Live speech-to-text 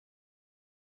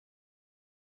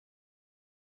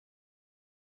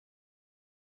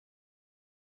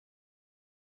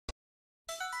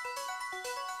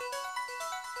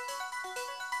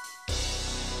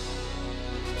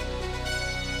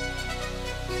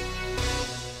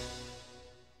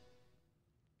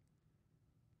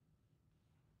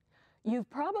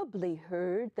You've probably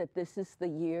heard that this is the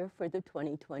year for the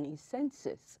 2020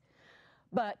 census,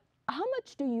 but how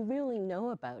much do you really know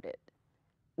about it?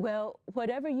 Well,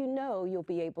 whatever you know, you'll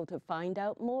be able to find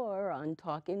out more on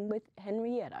Talking with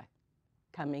Henrietta,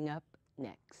 coming up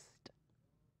next.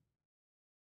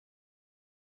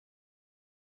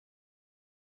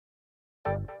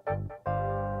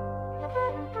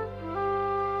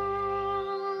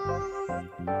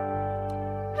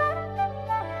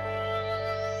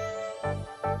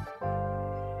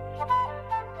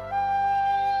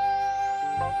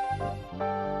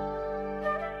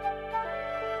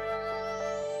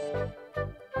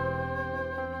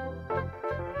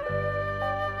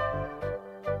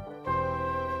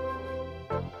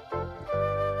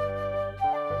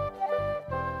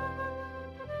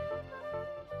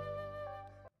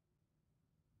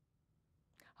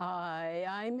 Hi,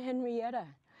 I'm Henrietta.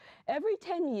 Every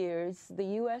 10 years, the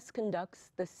U.S.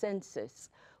 conducts the census,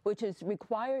 which is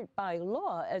required by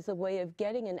law as a way of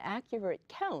getting an accurate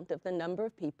count of the number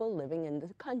of people living in the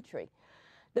country.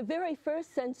 The very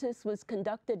first census was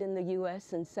conducted in the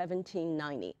U.S. in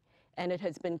 1790, and it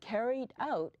has been carried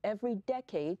out every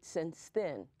decade since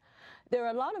then. There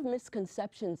are a lot of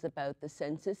misconceptions about the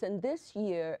census, and this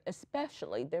year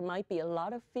especially, there might be a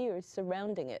lot of fears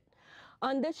surrounding it.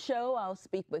 On this show, I'll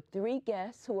speak with 3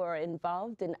 guests who are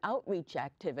involved in outreach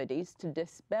activities to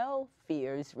dispel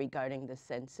fears regarding the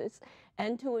census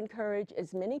and to encourage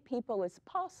as many people as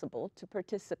possible to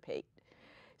participate.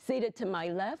 Seated to my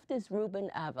left is Ruben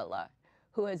Avila,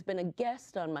 who has been a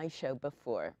guest on my show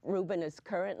before. Ruben is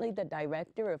currently the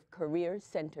Director of Career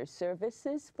Center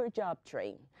Services for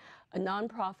JobTrain, a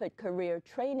nonprofit career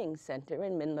training center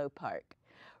in Menlo Park.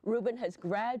 Ruben has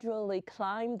gradually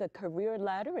climbed the career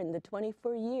ladder in the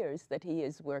 24 years that he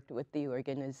has worked with the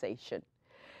organization.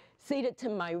 Seated to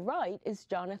my right is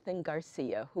Jonathan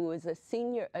Garcia, who is a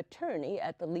senior attorney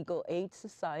at the Legal Aid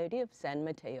Society of San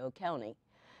Mateo County.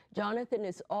 Jonathan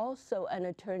is also an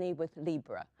attorney with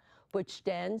LIBRA, which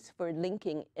stands for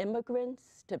Linking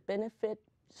Immigrants to Benefits,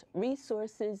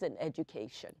 Resources, and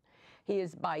Education. He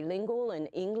is bilingual in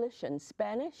English and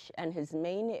Spanish, and his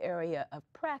main area of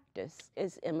practice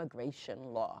is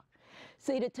immigration law.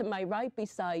 Seated to my right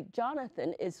beside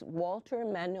Jonathan is Walter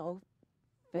Manofetoa.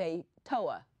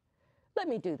 Let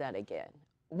me do that again.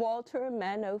 Walter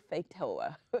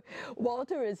Manofetoa.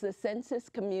 Walter is a Census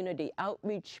Community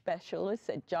Outreach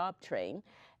Specialist at JobTrain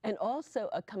and also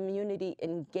a Community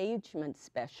Engagement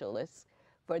Specialist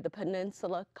for the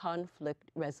Peninsula Conflict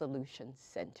Resolution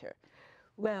Center.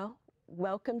 Well,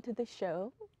 welcome to the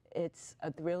show. It's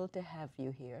a thrill to have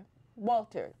you here.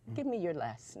 Walter, give me your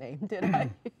last name. Did I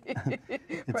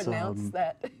pronounce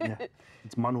that? Yeah,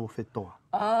 it's Manofetoa.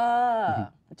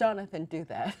 Jonathan, do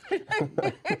that.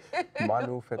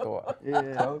 Manofetoa.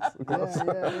 Yeah. Close.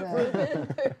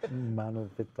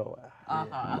 Manofetoa.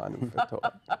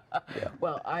 Manofetoa. Yeah.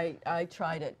 Well, I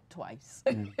tried it twice.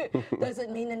 Does it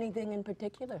mean anything in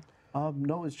particular?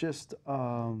 No, it's just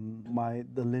the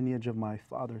lineage of my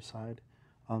father's side.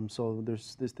 So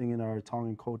there's this thing in our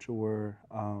Tongan culture where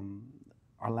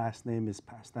our last name is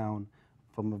passed down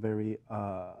from a very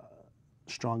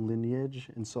strong lineage,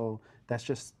 and so that's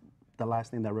just the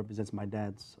last name that represents my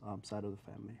dad's side of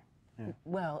the family. Yeah.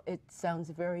 Well, it sounds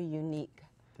very unique.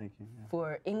 Thank you. Yeah.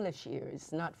 For English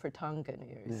ears, not for Tongan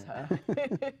ears, Yeah.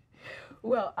 huh?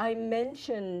 Well, I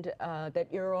mentioned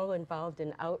that you're all involved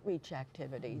in outreach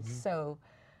activities. So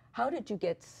how did you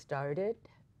get started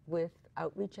with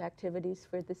outreach activities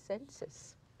for the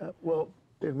census? Well,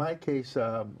 in my case,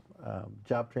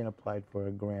 JobTrain applied for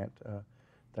a grant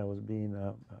that was being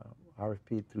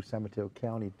RFP'd through San Mateo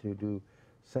County to do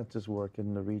census work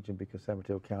in the region, because San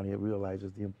Mateo County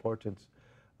realizes the importance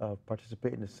of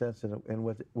participating in the census and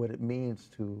what it means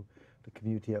to the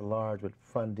community at large with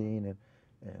funding and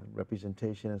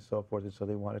representation and so forth. And so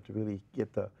they wanted to really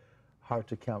get the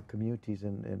hard-to-count communities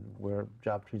in where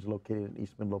JobTrain is located in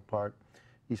East Menlo Park,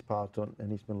 East Powhatan,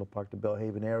 and East Menlo Park, the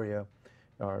Bellhaven area,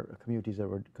 are communities that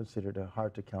were considered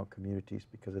hard-to-count communities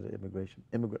because of the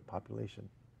immigrant population.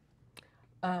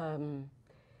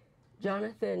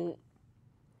 Jonathan,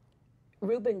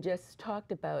 Ruben just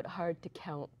talked about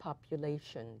hard-to-count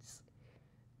populations.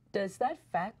 Does that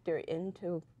factor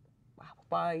into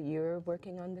why you're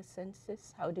working on the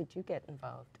census? How did you get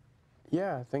involved?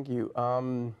 Yeah, thank you.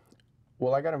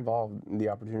 Well, I got involved, the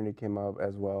opportunity came up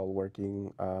as well,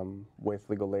 working with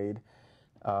Legal Aid.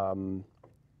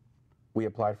 We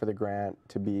applied for the grant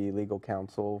to be legal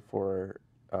counsel for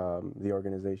the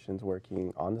organizations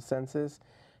working on the census.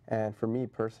 And for me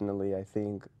personally, I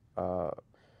think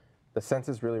the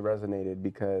census really resonated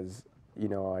because you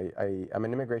know, I'm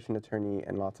an immigration attorney,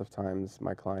 and lots of times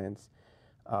my clients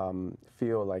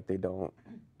feel like they're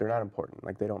not important,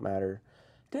 like they don't matter.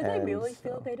 Do they really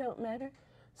feel they don't matter?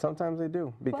 Sometimes they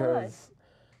do, because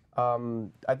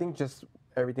I think just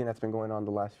everything that's been going on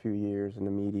the last few years in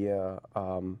the media,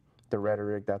 the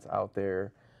rhetoric that's out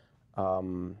there,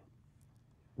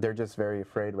 they're just very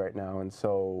afraid right now. And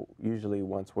so usually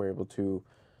once we're able to,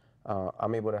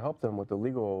 I'm able to help them with the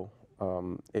legal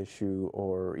issue,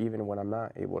 or even when I'm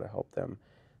not able to help them,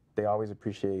 they always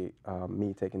appreciate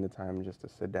me taking the time just to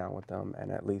sit down with them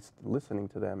and at least listening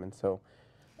to them. And so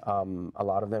a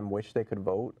lot of them wish they could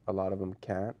vote. A lot of them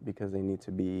can't because they need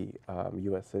to be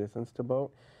U.S. citizens to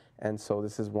vote. And so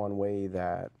this is one way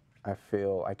that I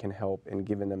feel I can help in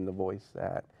giving them the voice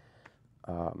that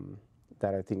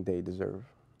that I think they deserve.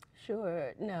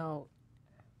 Sure. Now,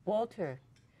 Walter,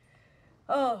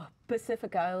 oh,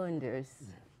 Pacific Islanders,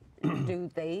 do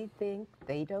they think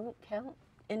they don't count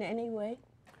in any way,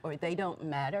 or they don't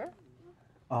matter?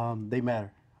 They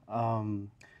matter. And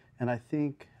I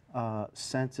think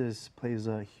census plays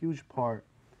a huge part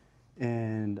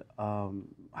in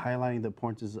highlighting the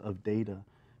importance of data,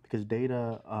 because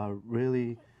data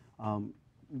really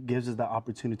gives us the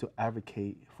opportunity to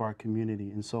advocate for our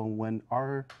community. And so when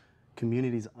our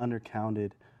community is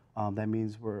undercounted, that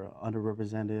means we're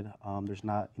underrepresented. There's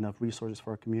not enough resources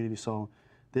for our community. So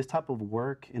this type of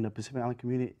work in the Pacific Island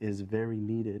community is very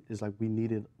needed. It's like we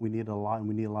need a lot, and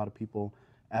we need a lot of people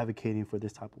advocating for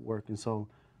this type of work. And so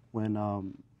when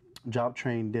Job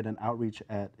Train did an outreach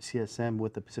at CSM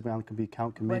with the Pacific Island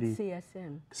Count Committee. What's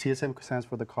CSM? CSM stands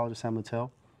for the College of San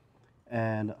Mateo.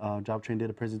 And Job Train did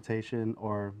a presentation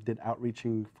or did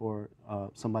outreaching for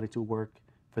somebody to work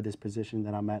for this position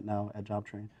that I'm at now at Job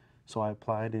Train. So I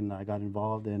applied and I got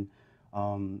involved. And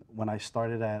when I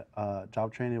started at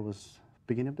Job Train, it was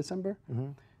beginning of December.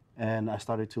 And I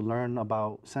started to learn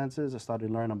about census. I started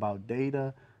to learn about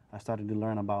data. I started to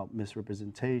learn about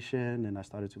misrepresentation, and I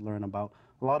started to learn about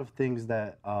a lot of things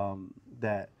that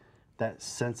that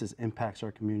census impacts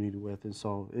our community with. And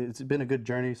so it's been a good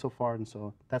journey so far, and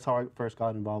so that's how I first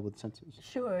got involved with census.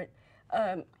 Sure.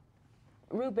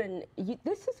 Ruben,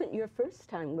 this isn't your first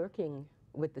time working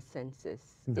with the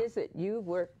census, is it? You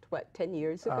worked, what, 10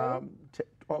 years ago?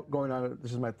 Going on,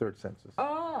 this is my third census.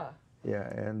 Ah. Yeah,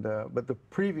 and but the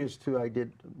previous two I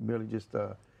did merely just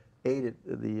aided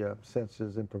the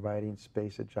census in providing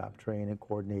space at Job Train and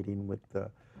coordinating with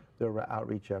their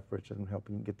outreach efforts and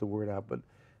helping get the word out. But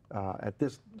at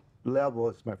this level,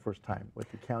 it's my first time with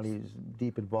the county's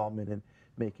deep involvement in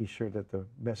making sure that the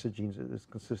messaging is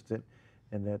consistent,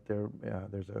 and that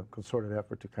there's a concerted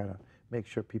effort to kind of make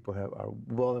sure people are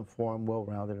well-informed,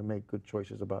 well-rounded, and make good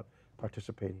choices about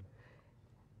participating.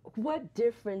 What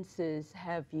differences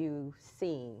have you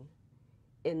seen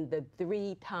in the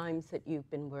 3 times that you've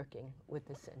been working with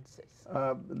the census?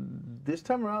 This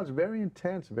time around, it's very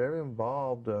intense, very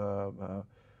involved.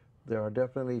 There are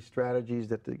definitely strategies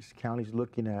that the county's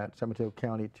looking at, San Mateo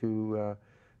County, to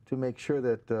make sure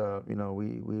that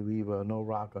we leave no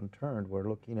rock unturned. We're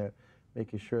looking at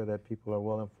making sure that people are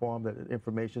well informed, that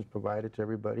information is provided to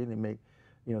everybody, and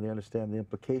they understand the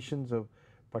implications of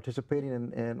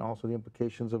participating and also the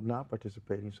implications of not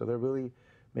participating. So they're really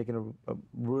making a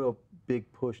real big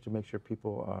push to make sure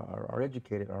people are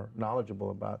educated, are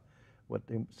knowledgeable about what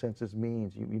the census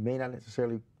means. You may not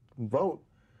necessarily vote,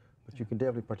 but you can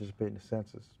definitely participate in the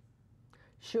census.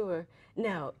 Sure.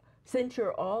 Now, since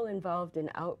you're all involved in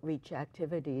outreach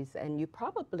activities, and you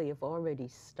probably have already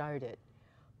started,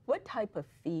 what type of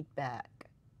feedback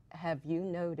have you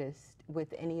noticed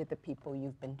with any of the people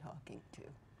you've been talking to?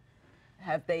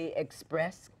 Have they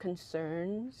expressed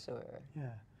concerns or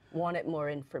wanted more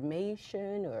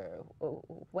information, or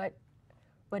what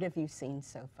have you seen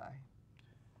so far?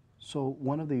 So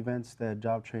one of the events that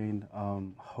Job Train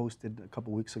hosted a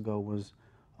couple weeks ago was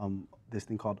this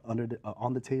thing called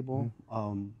On the Table.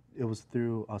 It was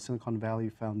through Silicon Valley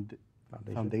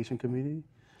Foundation Community.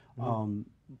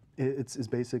 It's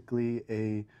basically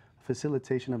a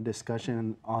facilitation of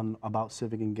discussion about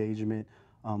civic engagement,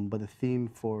 but the theme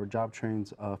for Job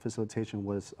Train's facilitation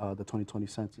was the 2020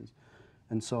 census.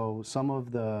 And so some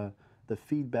of the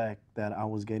feedback that I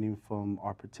was getting from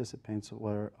our participants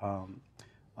were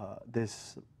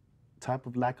this type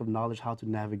of lack of knowledge how to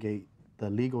navigate the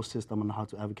legal system and how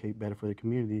to advocate better for the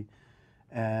community.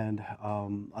 And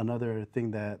another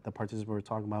thing that the participants were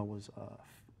talking about was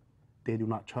they do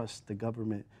not trust the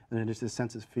government. And then there's this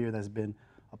sense of fear that's been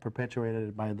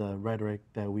perpetuated by the rhetoric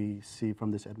that we see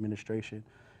from this administration.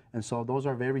 And so those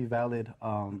are very valid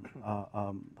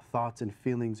thoughts and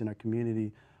feelings in our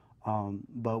community,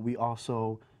 but we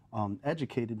also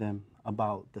educated them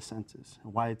about the census,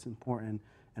 and why it's important,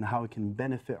 and how it can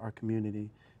benefit our community,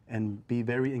 and be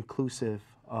very inclusive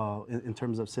in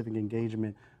terms of civic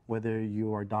engagement, whether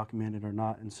you are documented or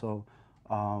not. And so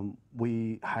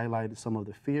we highlighted some of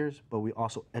the fears, but we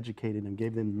also educated and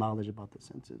gave them knowledge about the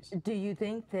census. Do you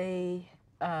think they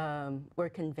were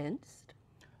convinced?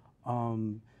 I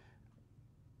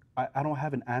don't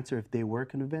have an answer if they were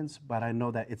convinced, but I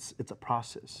know that it's a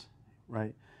process,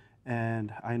 right?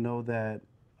 And I know that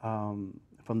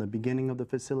from the beginning of the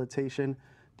facilitation,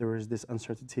 there was this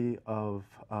uncertainty of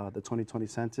the 2020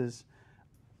 census,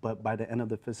 but by the end of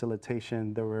the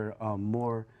facilitation, they were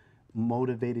more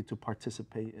motivated to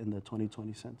participate in the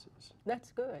 2020 census.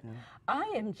 That's good.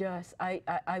 Yeah.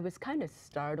 I was kind of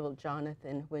startled,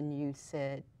 Jonathan, when you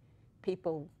said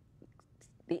people,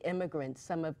 the immigrants,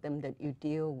 some of them that you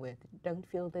deal with, don't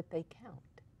feel that they count.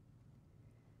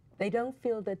 They don't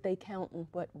feel that they count in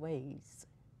what ways?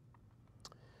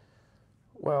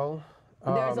 Well,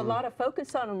 there's a lot of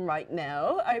focus on them right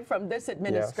now from this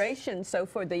administration. Yes. So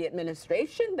for the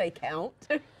administration, they count.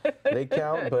 They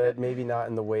count, but maybe not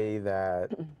in the way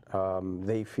that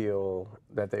they feel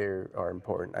that they are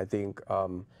important. I think,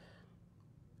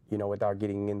 you know, without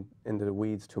getting into the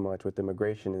weeds too much with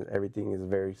immigration, everything is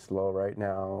very slow right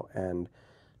now. And,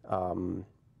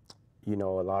 you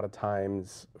know, a lot of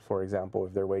times, for example,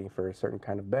 if they're waiting for a certain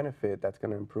kind of benefit that's going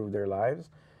to improve their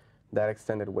lives, that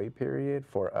extended wait period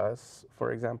for us,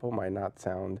 for example, might not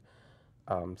sound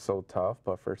so tough,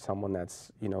 but for someone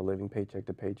that's, you know, living paycheck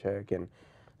to paycheck and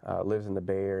lives in the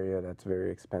Bay Area, that's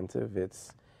very expensive.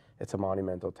 It's a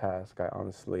monumental task, I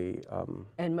honestly.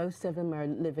 And most of them are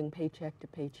living paycheck to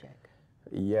paycheck.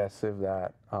 Yes, if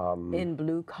that. In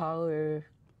blue collar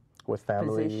with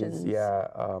families, positions. Yeah,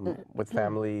 with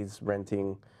families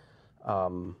renting,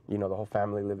 you know, the whole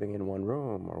family living in one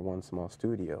room or one small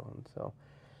studio, and so.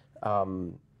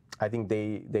 I think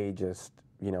they just,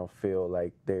 you know, feel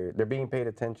like they're being paid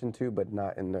attention to, but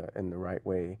not in the right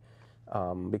way,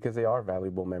 because they are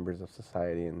valuable members of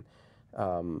society, and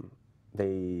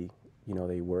they, you know,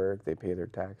 they work, they pay their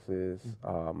taxes,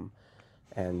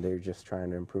 and they're just trying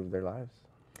to improve their lives.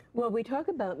 Well, we talk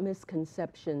about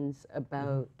misconceptions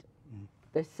about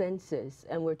the census,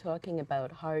 and we're talking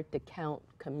about hard to count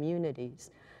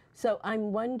communities. So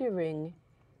I'm wondering,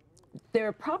 there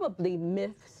are probably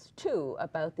myths too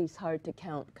about these hard to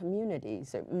count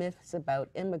communities, or myths about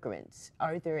immigrants.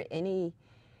 Are there any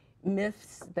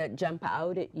myths that jump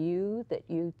out at you that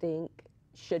you think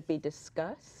should be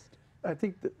discussed? I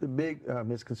think the big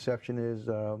misconception is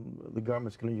the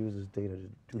government's going to use this data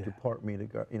to deport me.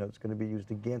 You know, it's going to be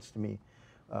used against me.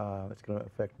 It's going to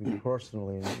affect me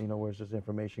personally. And, you know, where's this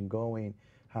information going?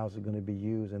 How's it going to be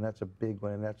used? And that's a big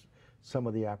one. And that's some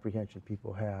of the apprehension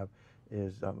people have.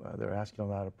 Is they're asking a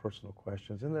lot of personal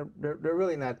questions, and they're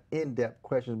really not in-depth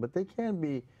questions, but they can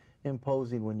be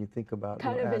imposing when you think about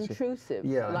kind of asking, intrusive.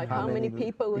 Yeah, like how many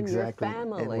people in your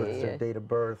family, and what's their date of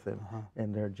birth,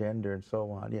 and their gender, and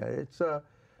so on. Yeah,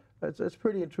 it's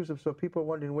pretty intrusive. So people are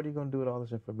wondering, what are you going to do with all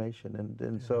this information?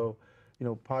 And so, you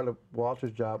know, part of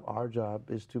Walter's job, our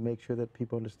job, is to make sure that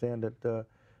people understand that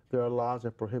there are laws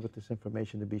that prohibit this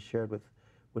information to be shared with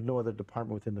no other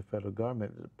department within the federal government.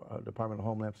 Department of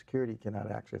Homeland Security cannot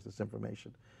access this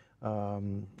information.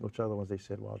 Which other ones they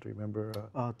said, Walter, remember?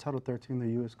 Title 13 of the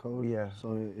U.S. Code. Yeah.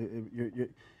 So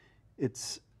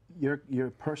it's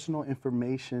your personal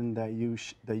information that you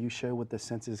share with the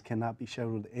census cannot be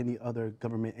shared with any other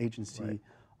government agency,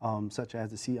 right. Such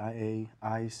as the CIA,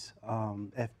 ICE,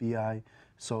 FBI.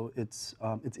 So it's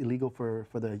illegal for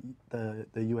the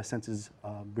U.S. Census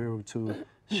Bureau to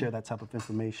share that type of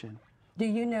information. Do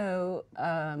you know,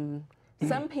 some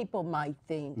people might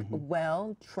think,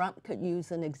 well, Trump could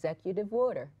use an executive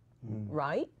order,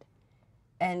 right?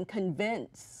 And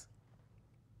convince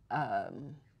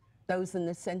those in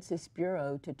the Census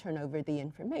Bureau to turn over the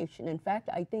information. In fact,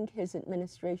 I think his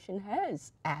administration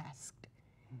has asked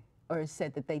or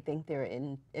said that they think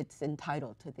it's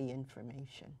entitled to the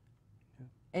information. Yeah.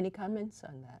 Any comments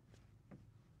on that?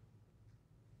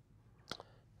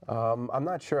 I'm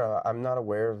not sure. I'm not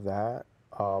aware of that.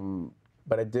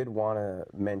 But I did want to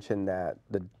mention that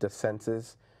the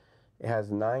census, it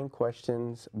has 9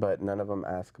 questions, but none of them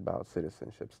ask about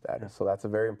citizenship status. Yeah. So that's a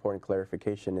very important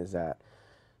clarification, is that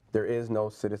there is no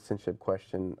citizenship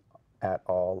question at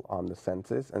all on the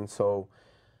census. And so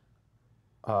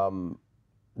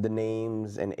the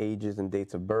names and ages and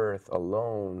dates of birth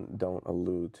alone don't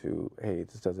allude to, hey,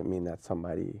 this doesn't mean that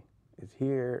somebody is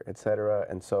here, et cetera.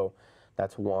 And so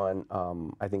that's one.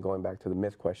 I think going back to the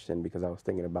myth question, because I was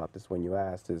thinking about this when you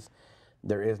asked, is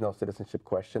there is no citizenship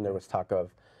question. There was talk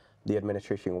of the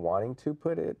administration wanting to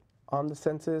put it on the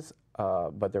census,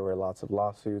 but there were lots of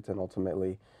lawsuits, and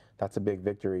ultimately that's a big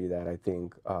victory that I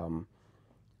think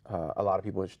a lot of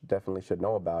people definitely should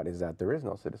know about, is that there is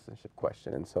no citizenship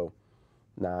question. And so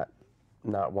not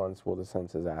once will the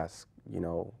census ask, you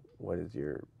know,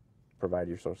 provide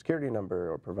your social security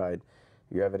number or provide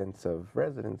your evidence of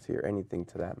residency or anything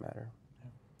to that matter.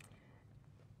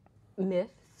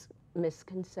 Myths,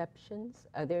 misconceptions.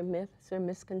 Are there myths or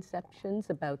misconceptions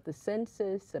about the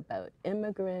census, about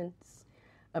immigrants,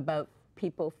 about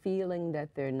people feeling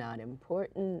that they're not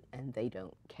important and they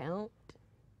don't count?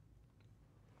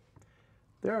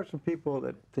 There are some people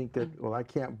that think that, well, I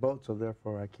can't vote, so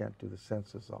therefore I can't do the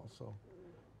census also.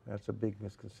 That's a big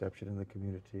misconception in the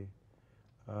community.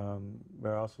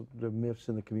 There are also the myths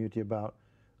in the community about,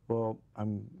 well,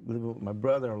 I'm living with my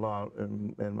brother-in-law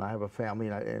and I have a family,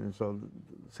 and so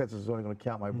the census is only going to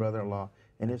count my brother-in-law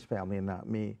and his family and not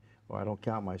me, or I don't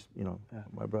count my,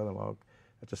 my brother-in-law.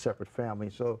 It's a separate family.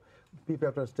 So people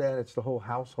have to understand it's the whole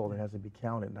household that has to be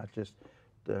counted, not just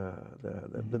the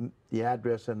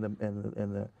address and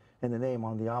the name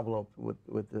on the envelope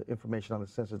with the information on the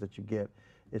census that you get.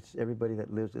 It's everybody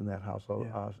that lives in that household.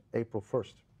 April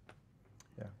 1st.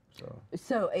 Yeah.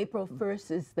 So April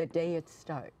 1st is the day it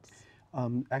starts.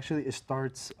 Actually, it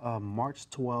starts March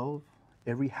 12.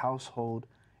 Every household,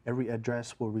 every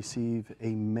address will receive a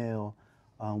mail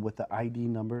with the ID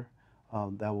number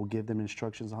that will give them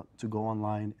instructions to go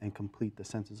online and complete the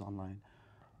census online.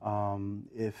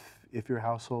 If your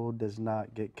household does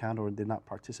not get counted or did not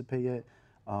participate yet,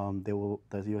 the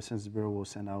U.S. Census Bureau will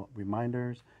send out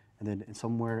reminders, and then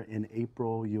somewhere in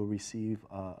April you'll receive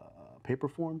a paper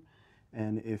form.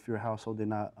 And if your household did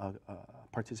not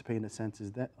participate in the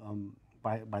census,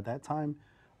 by that time,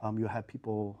 you'll have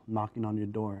people knocking on your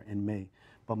door in May.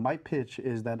 But my pitch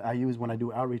is that I use when I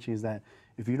do outreach is that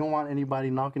if you don't want anybody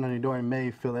knocking on your door in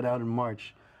May, fill it out in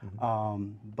March. So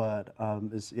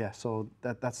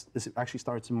it actually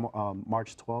starts in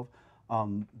March 12th.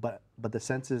 But the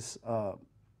census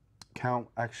count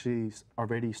actually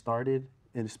already started,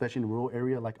 and especially in the rural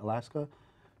area like Alaska.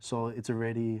 So it's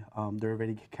already they're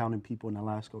already counting people in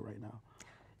Alaska right now.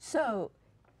 So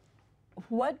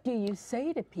what do you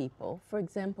say to people? For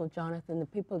example, Jonathan, the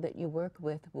people that you work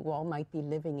with who all might be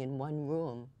living in one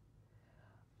room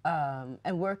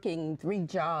and working 3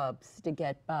 jobs to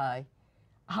get by.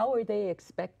 How are they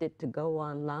expected to go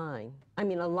online? I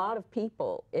mean, a lot of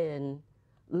people in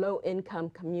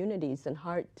low-income communities and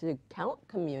hard-to-count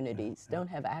communities don't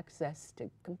have access to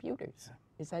computers.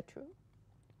 Is that true?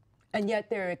 And yet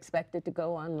they're expected to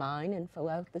go online and fill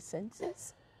out the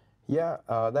census? Yeah,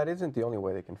 that isn't the only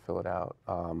way they can fill it out.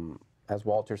 As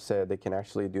Walter said, they can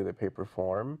actually do the paper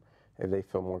form if they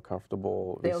feel more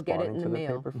comfortable responding to the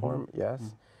paper form.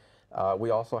 Yes. We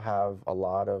also have a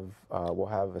lot of, we'll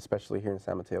have, especially here in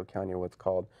San Mateo County, what's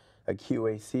called a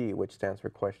QAC, which stands for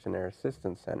Questionnaire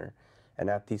Assistance Center. And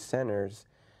at these centers,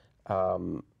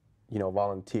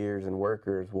 volunteers and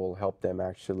workers will help them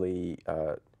actually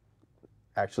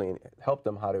help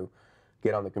them how to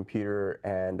get on the computer,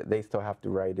 and they still have to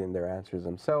write in their answers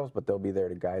themselves, but they'll be there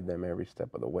to guide them every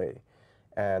step of the way.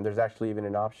 And there's actually even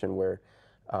an option where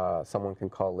someone can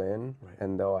call in,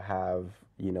 and they'll have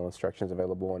instructions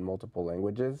available in multiple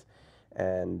languages,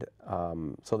 and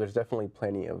so there's definitely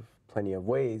plenty of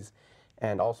ways.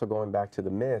 And also going back to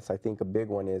the myths, I think a big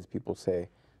one is people say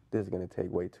this is going to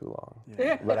take way too long.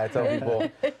 But I tell people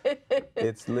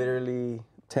it's literally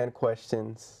 10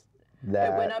 questions.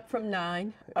 It went up from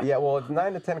 9. Yeah, well, it's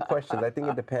 9 to 10 questions. I think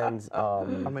it depends. How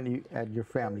many you add your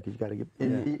family? Because you got to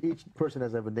get each person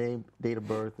has to have a name, date of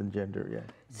birth, and gender. Yeah.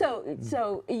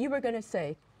 So you were going to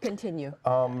say, continue.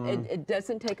 It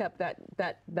doesn't take up that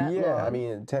long. Yeah, I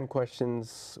mean, 10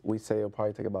 questions. We say it'll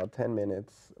probably take about 10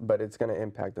 minutes, but it's going to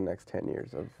impact the next 10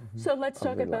 years of. So let's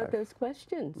talk about those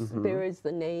questions. There is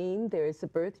the name, there is the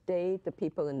birth date, the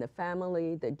people in the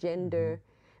family, the gender.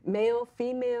 Male,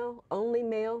 female, only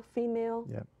male, female?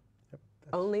 Yep.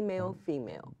 Only male,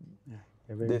 female. Yeah.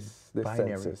 This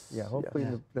census. Yeah, hopefully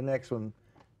the next one,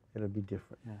 it'll be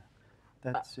different.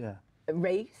 Yeah.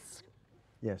 Race?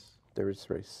 Yes. There is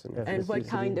race. And what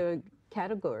kind of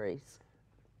categories?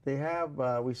 They have,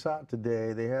 we saw it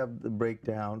today, they have the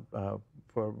breakdown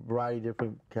for a variety of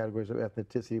different categories of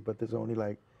ethnicity, but there's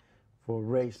only for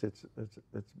race, it's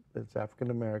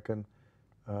African American,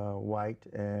 white,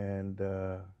 and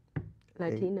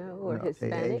Latino or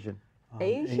Hispanic? Asian.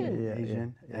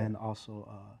 Asian, and also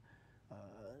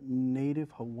Native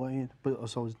Hawaiian,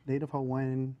 so it's Native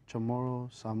Hawaiian,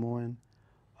 Chamorro, Samoan,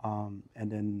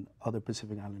 and then other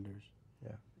Pacific Islanders.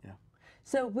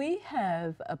 So we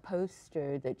have a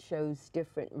poster that shows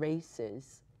different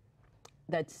races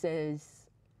that says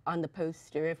on the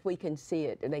poster, if we can see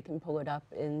it, they can pull it up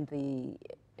in the,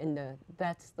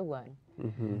 that's the one.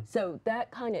 So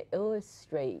that kind of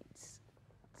illustrates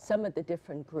some of the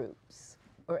different groups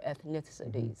or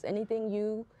ethnicities.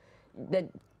 Anything that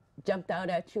jumped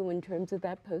out at you in terms of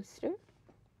that poster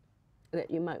that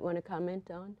you might want to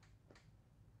comment on?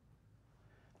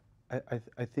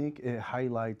 I think it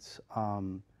highlights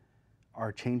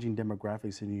our changing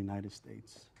demographics in the United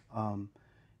States.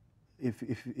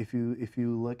 If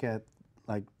you look at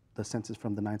like the census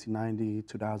from the 1990,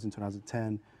 2000,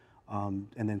 2010,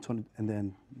 and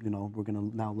then you know we're going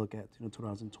to now look at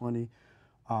 2020.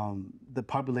 The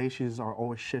populations are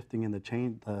always shifting, and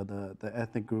the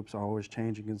ethnic groups are always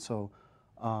changing, and so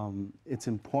it's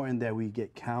important that we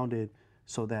get counted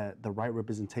so that the right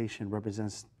representation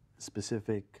represents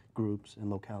specific groups and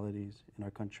localities in our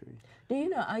country. Do you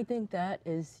know, I think that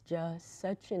is just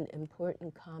such an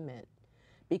important comment,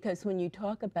 because when you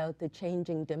talk about the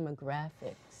changing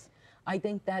demographics, I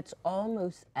think that's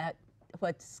almost at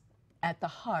what's at the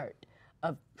heart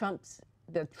of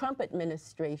the Trump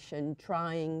administration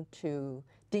trying to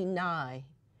deny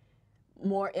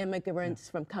more immigrants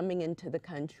from coming into the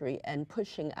country and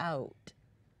pushing out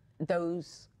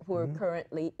those who are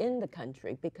currently in the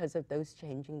country because of those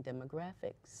changing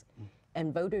demographics.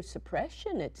 And voter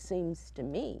suppression, it seems to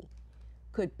me,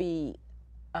 could be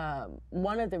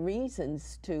one of the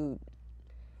reasons to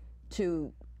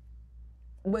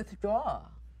withdraw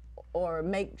or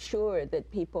make sure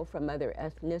that people from other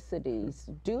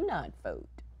ethnicities do not vote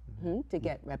to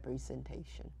get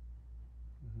representation.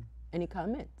 Any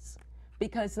comments?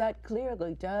 Because that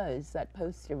clearly does, that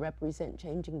poster represent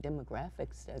changing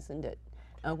demographics, doesn't it?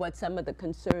 What some of the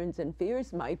concerns and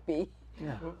fears might be.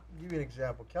 Yeah. Well, to give you an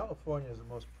example, California is the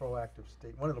most proactive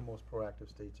state, one of the most proactive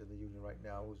states in the union right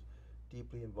now, who's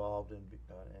deeply involved in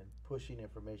pushing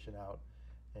information out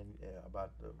and about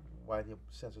why the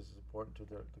census is important to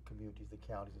the communities, the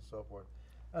counties, and so forth.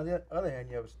 On the other hand,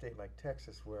 you have a state like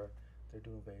Texas where they're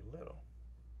doing very little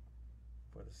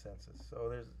for the census.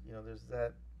 So there's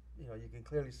that. You can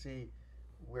clearly see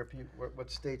where what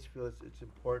states feel it's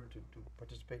important to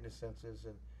participate in the census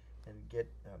and get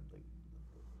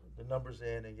the numbers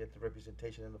in and get the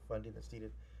representation and the funding that's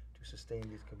needed to sustain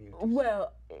these communities.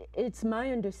 Well, it's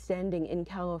my understanding in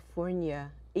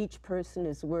California, each person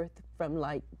is worth from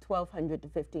like $1,200 to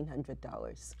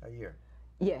 $1,500 a year.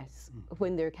 Yes,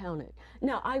 when they're counted.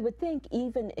 Now, I would think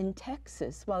even in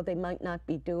Texas, while they might not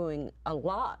be doing a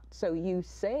lot, so you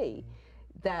say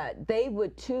that they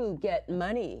would too get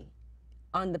money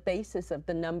on the basis of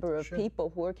the number of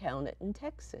people who are counted in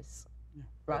Texas,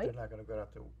 right? But they're not going to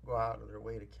go out of their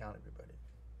way to count everybody.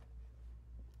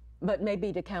 But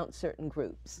maybe to count certain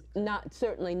groups,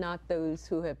 certainly not those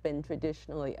who have been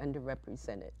traditionally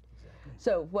underrepresented. Exactly.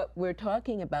 So what we're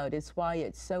talking about is why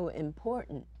it's so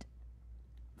important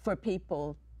for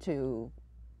people to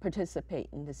participate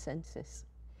in the census.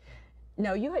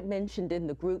 Now, you had mentioned in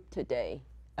the group today,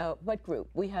 what group?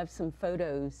 We have some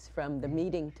photos from the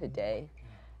meeting today,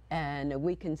 and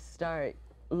we can start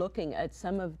looking at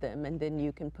some of them, and then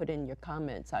you can put in your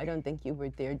comments. I don't think you were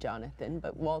there, Jonathan,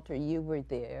 but Walter, you were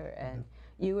there, and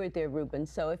you were there, Ruben.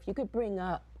 So if you could bring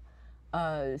up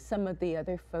some of the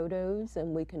other photos,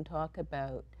 and we can talk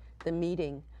about the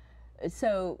meeting.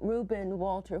 So, Ruben,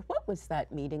 Walter, what was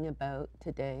that meeting about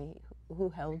today? Who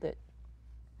held it?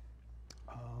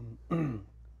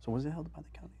 So was it held by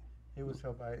the county? It was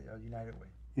held by United Way.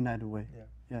 United Way. Yeah.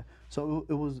 Yeah. So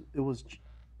it was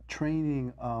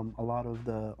training a lot of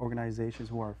the organizations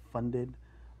who are funded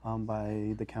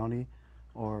by the county,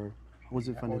 or was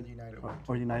it funded? Or United Way.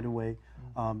 Or United Way.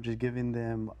 Just giving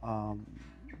them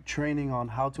training on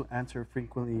how to answer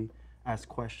frequently asked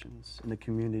questions in the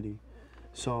community.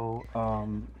 So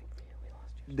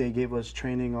they gave us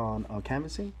training on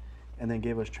canvassing, and then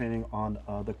gave us training on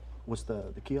the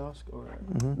kiosk or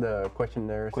the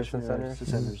questionnaire assistance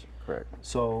centers. Correct.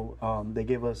 So they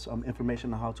gave us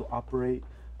information on how to operate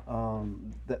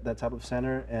that type of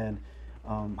center, and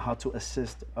how to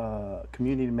assist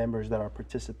community members that are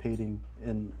participating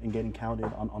in getting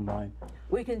counted online.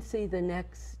 We can see the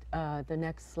next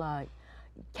slide.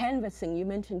 Canvassing, you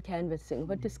mentioned canvassing.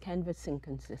 What does canvassing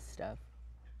consist of?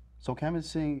 So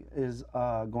canvassing is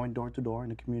going door to door in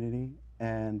the community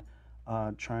and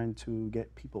trying to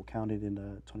get people counted in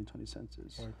the 2020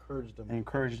 census. Or encourage them.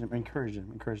 Encourage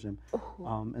them.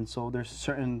 And so there's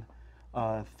certain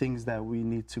things that we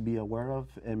need to be aware of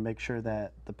and make sure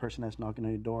that the person that's knocking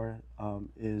on your door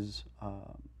is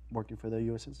working for the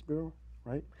U.S. Census Bureau,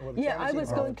 right? Yeah, I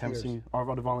was going to...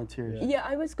 Or the volunteers. Yeah,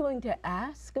 I was going to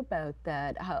ask about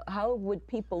that. How would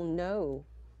people know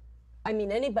I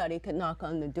mean, anybody could knock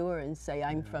on the door and say,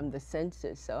 I'm from the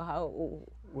census, so how?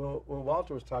 Well, what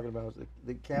Walter was talking about was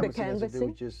the canvassing has to do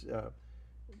with just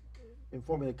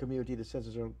informing the community the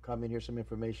census will come in, here's some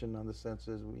information on the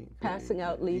census. Passing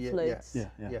out leaflets.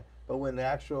 Yeah. But when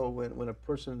when a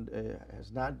person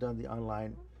has not done the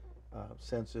online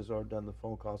census or done the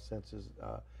phone call census,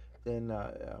 then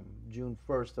June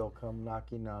 1st they'll come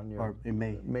knocking on your. Or in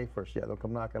May. May 1st, yeah, they'll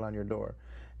come knocking on your door,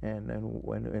 and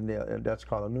that's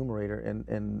called a numerator,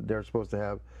 and they're supposed to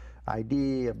have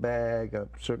ID, a bag, a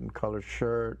certain color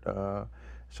shirt.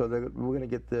 So we're going to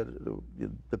get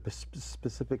the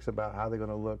specifics about how they're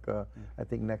going to look, I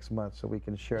think, next month, so we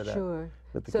can share that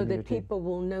with the community. So that people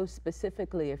will know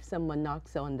specifically if someone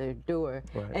knocks on their door.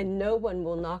 Right. And no one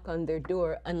will knock on their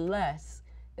door unless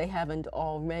they haven't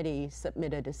already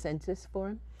submitted a census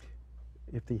form?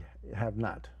 If they have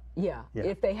not. Yeah.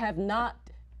 If they have not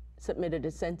submitted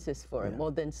a census form,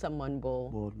 well, then someone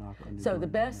will knock on your so door. the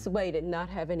best way to not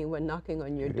have anyone knocking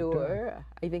on your door,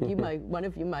 I think you might, one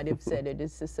of you might have said it,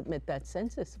 is to submit that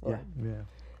census form.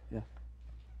 Yeah.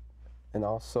 And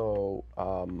also,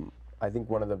 I think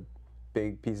one of the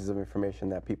big pieces of information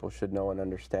that people should know and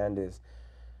understand is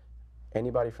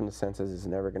anybody from the census is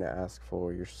never going to ask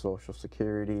for your social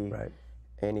security,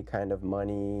 any kind of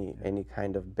money, any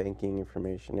kind of banking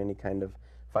information, any kind of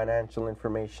financial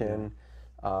information.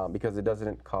 Because it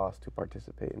doesn't cost to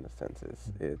participate in the census.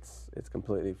 It's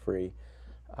completely free.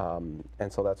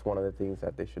 And so that's one of the things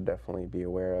that they should definitely be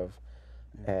aware of.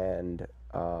 And,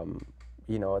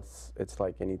 you know, it's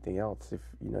like anything else. If,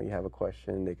 you know, you have a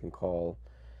question, they can call,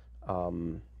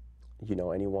 you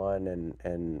know, anyone.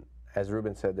 And as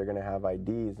Ruben said, they're going to have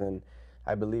IDs. And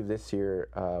I believe this year,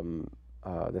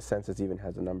 the census even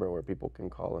has a number where people can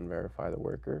call and verify the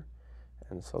worker.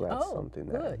 And so that's something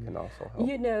that can also help.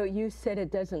 You know, you said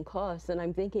it doesn't cost, and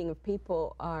I'm thinking if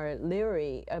people are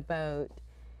leery about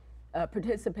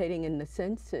participating in the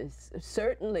census,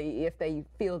 certainly if they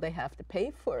feel they have to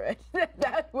pay for it,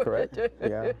 that would. Correct.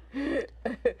 Yeah.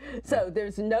 So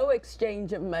there's no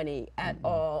exchange of money at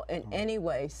all in any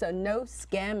way, so no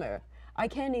scammer. I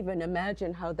can't even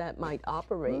imagine how that might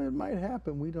operate. Well, it might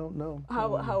happen. We don't know.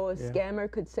 How a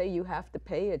scammer could say you have to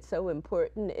pay. It's so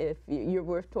important if you're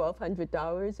worth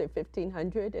 $1,200 or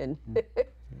 $1,500, and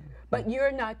but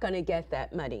you're not going to get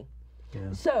that money.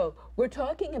 So we're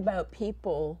talking about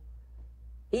people,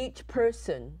 each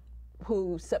person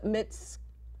who submits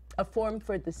a form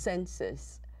for the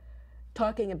census,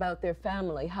 talking about their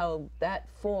family, how that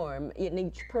form in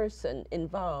each person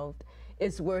involved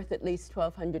is worth at least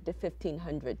 $1,200 to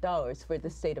 $1,500 for the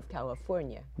state of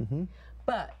California.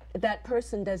 But that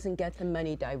person doesn't get the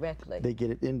money directly. They get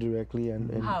it indirectly,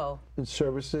 and how? In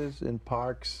services, in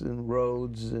parks, and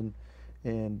roads,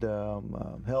 and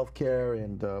health care,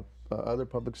 and other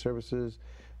public services,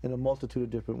 in a multitude of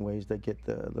different ways. They get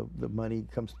the money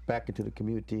comes back into the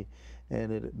community,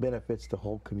 and it benefits the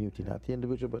whole community, not the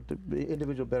individual, but the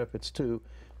individual benefits too,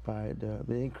 by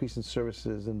the increase in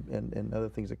services and other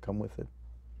things that come with it.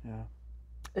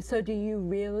 So do you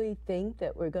really think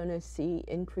that we're going to see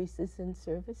increases in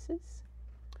services?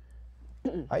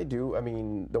 I do. I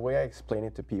mean, the way I explain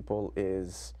it to people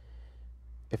is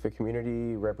if a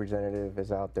community representative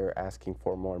is out there asking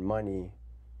for more money,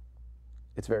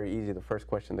 it's very easy. The first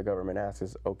question the government asks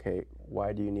is, okay,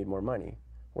 why do you need more money?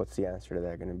 What's the answer to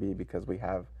that going to be? Because we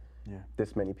have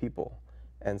this many people.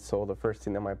 And so the first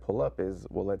thing that might pull up is,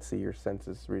 well, let's see your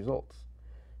census results.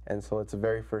 And so it's a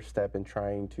very first step in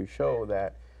trying to show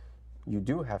that you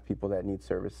do have people that need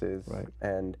services.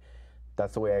 And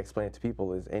that's the way I explain it to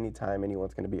people is anytime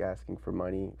anyone's going to be asking for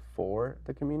money for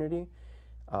the community,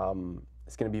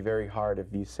 it's going to be very hard if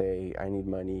you say, I need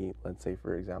money, let's say,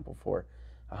 for example, for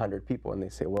 100 people. And they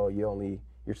say, well, your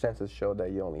census showed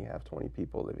that you only have 20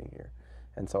 people living here.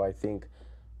 And so I think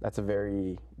that's a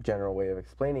very general way of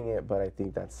explaining it, but I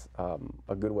think that's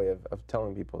a good way of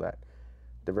telling people that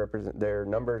their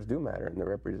numbers do matter and the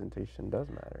representation does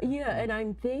matter. Yeah, and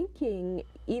I'm thinking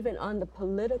even on the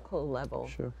political level.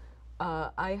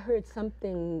 I heard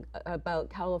something about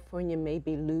California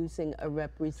maybe losing a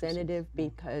representative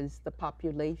because the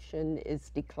population is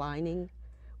declining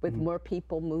with more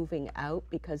people moving out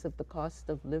because of the cost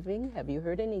of living. Have you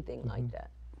heard anything like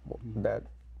that? Well,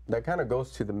 that kind of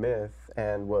goes to the myth,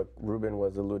 and what Ruben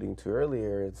was alluding to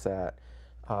earlier is that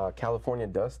California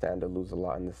does stand to lose a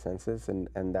lot in the census,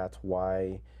 and that's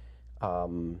why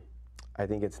I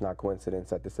think it's not coincidence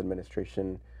that this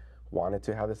administration wanted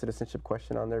to have the citizenship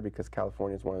question on there, because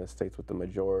California is one of the states with the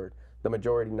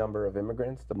majority number of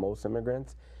immigrants, the most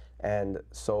immigrants, And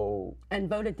so... And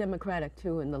voted Democratic,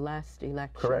 too, in the last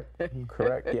election. Correct,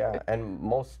 correct, yeah. And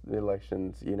most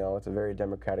elections, you know, it's a very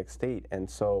democratic state. And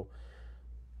so,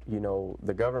 you know,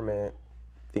 the government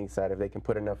thinks that if they can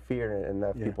put enough fear and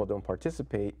enough people don't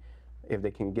participate, if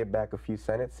they can get back a few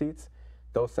Senate seats,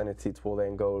 those Senate seats will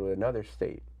then go to another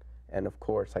state. And of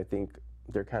course, I think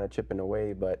they're kind of chipping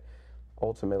away, but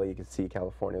ultimately you can see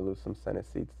California lose some Senate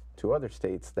seats to other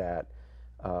states that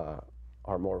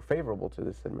are more favorable to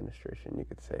this administration, you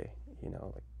could say, you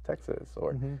know, like Texas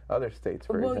or other states,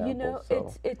 for example. Well, you know,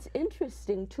 so it's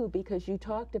interesting, too, because you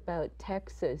talked about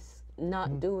Texas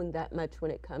not doing that much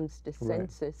when it comes to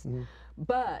census,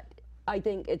 but I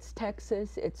think it's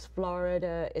Texas, it's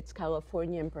Florida, it's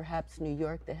California, and perhaps New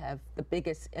York that have the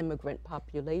biggest immigrant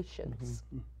populations.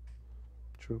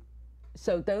 True.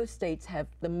 So those states have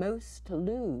the most to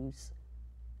lose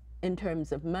in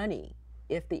terms of money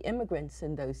if the immigrants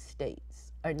in those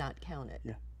states are not counted.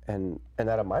 Yeah. And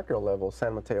at a micro level,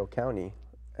 San Mateo County,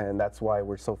 and that's why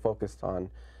we're so focused on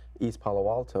East Palo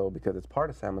Alto, because it's part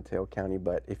of San Mateo County.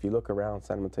 But if you look around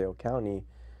San Mateo County,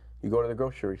 you go to the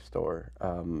grocery store,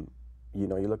 you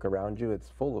know, you look around you, it's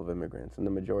full of immigrants, and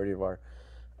the majority of our,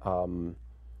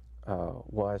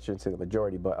 well, I shouldn't say the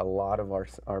majority, but a lot of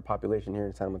our population here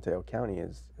in San Mateo County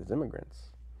is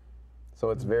immigrants. So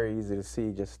it's very easy to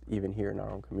see just even here in our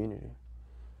own community.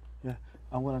 Yeah,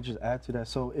 I want to just add to that.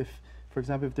 So if, for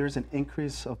example, if there's an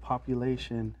increase of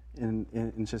population in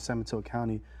just San Mateo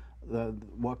County,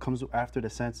 what comes after the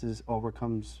census, or what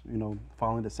comes, you know,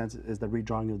 following the census, is the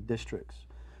redrawing of districts.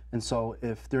 And so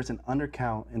if there's an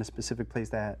undercount in a specific place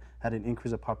that had an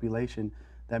increase of population,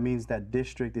 that means that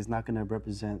district is not going to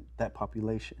represent that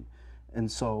population. And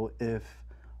so if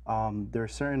there are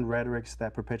certain rhetorics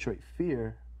that perpetuate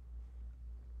fear,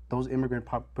 those immigrant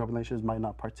populations might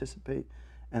not participate,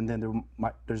 and then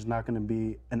there's not going to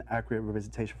be an accurate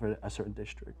representation for a certain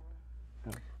district.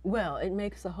 Yeah. Well, it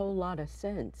makes a whole lot of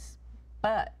sense,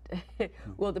 but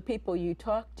will the people you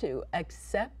talk to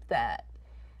accept that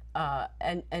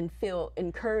and feel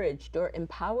encouraged or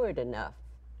empowered enough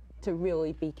to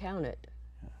really be counted?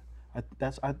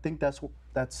 Yeah. I think that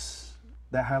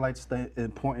highlights the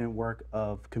important work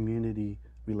of community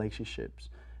relationships.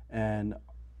 And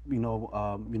you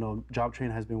know, Job Train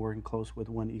has been working close with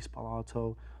East Palo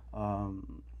Alto,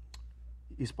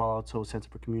 Center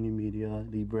for Community Media,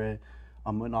 Libre,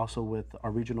 and also with our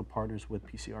regional partners with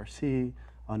PCRC,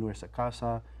 Nuestra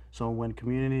Casa. So when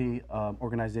community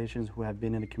organizations who have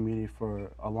been in the community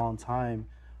for a long time,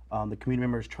 the community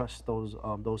members trust those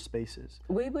spaces.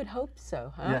 We would hope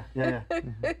so, huh? Yeah.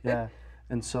 Yeah.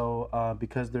 And so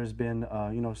because there's been,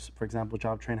 you know, for example,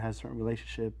 Job Train has a certain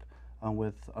relationship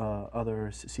with other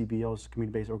CBOs,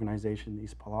 community-based organizations in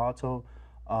East Palo Alto,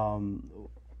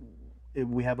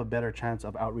 we have a better chance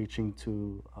of outreaching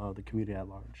to the community at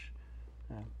large.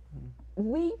 Yeah.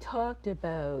 We talked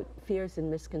about fears and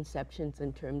misconceptions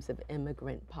in terms of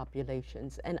immigrant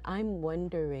populations, and I'm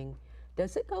wondering,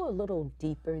 does it go a little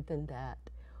deeper than that,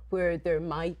 where there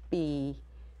might be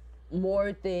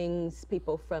more things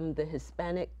people from the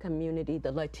Hispanic community,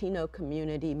 the Latino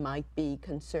community might be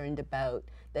concerned about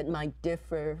that might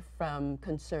differ from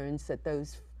concerns that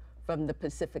those from the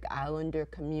Pacific Islander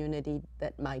community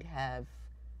that might have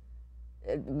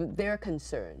their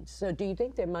concerns? So do you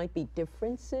think there might be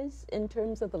differences in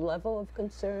terms of the level of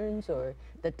concerns or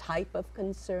the type of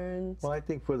concerns? Well, I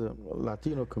think for the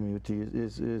Latino community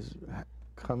is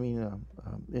coming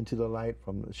into the light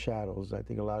from the shadows. I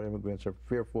think a lot of immigrants are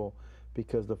fearful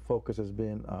because the focus has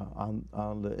been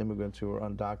on the immigrants who are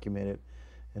undocumented,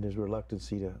 and there's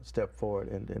reluctancy to step forward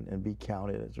and be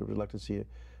counted. There's a reluctancy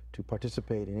to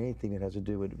participate in anything that has to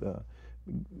do with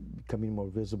becoming more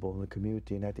visible in the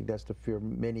community. And I think that's the fear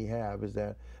many have, is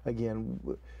that, again,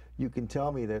 you can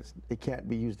tell me that it can't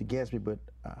be used against me, but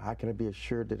how can I be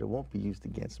assured that it won't be used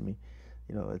against me?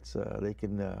 You know, it's they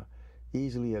can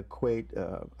easily equate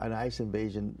an ICE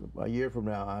invasion a year from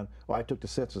now on, well, I took the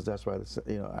census, that's why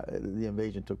the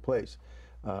invasion took place.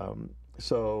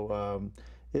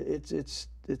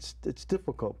 It's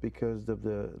difficult because of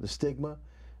the stigma.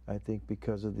 I think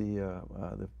because of the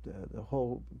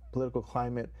whole political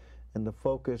climate and the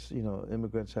focus, you know,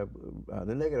 immigrants have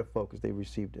the negative focus they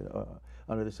received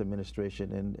under this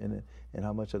administration, and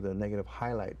how much of the negative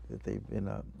highlight that they've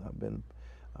been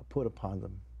put upon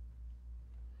them.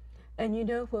 And you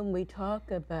know, when we talk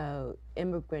about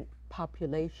immigrant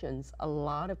populations, a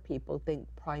lot of people think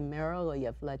primarily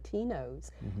of Latinos,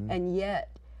 and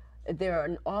yet there are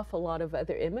an awful lot of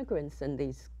other immigrants in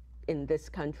this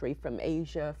country, from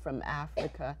Asia, from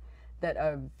Africa, that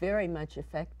are very much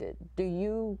affected. Do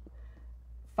you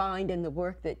find in the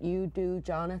work that you do,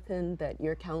 Jonathan, that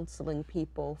you're counseling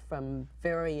people from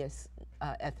various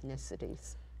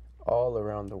ethnicities? All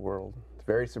around the world. It's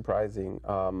very surprising.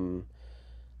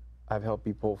 I've helped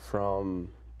people from,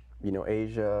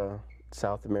 Asia,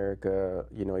 South America,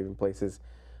 even places.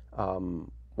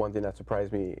 One thing that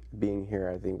surprised me being here,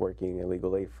 I think working in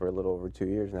legal aid for a little over 2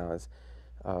 years now, is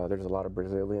there's a lot of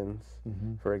Brazilians,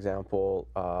 for example,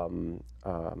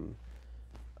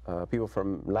 people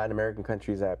from Latin American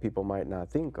countries that people might not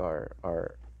think are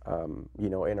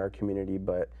in our community.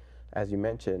 But as you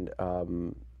mentioned,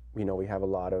 we have a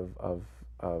lot of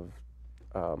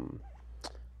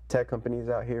tech companies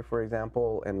out here, for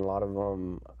example, and a lot of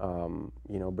them,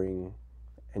 bring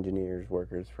engineers,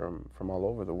 workers from all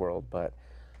over the world. But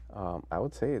I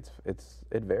would say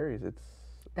it varies.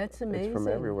 That's amazing. It's from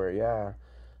everywhere, yeah.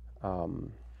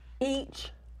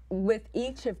 With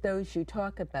each of those you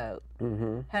talk about,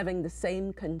 having the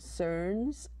same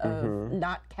concerns of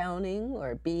not counting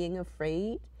or being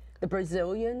afraid. The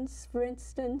Brazilians, for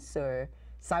instance, or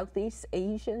Southeast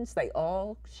Asians, they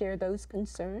all share those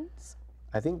concerns?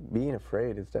 I think being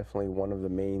afraid is definitely one of the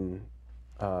main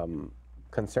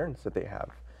concerns that they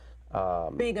have.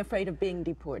 Being afraid of being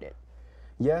deported.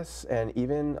 Yes, and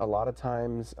even a lot of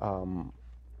times,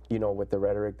 with the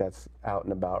rhetoric that's out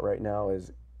and about right now,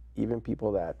 is even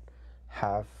people that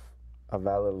have a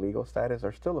valid legal status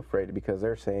are still afraid because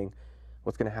they're saying,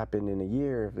 what's going to happen in a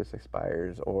year if this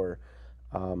expires? Or,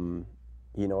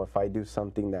 if I do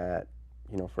something that,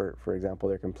 for example,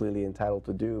 they're completely entitled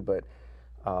to do, but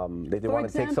they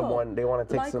want to take someone, they want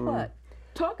to take like some... What?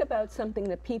 Talk about something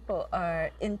that people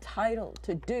are entitled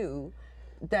to do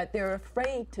that they're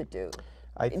afraid to do.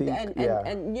 I think,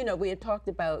 and we had talked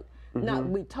about,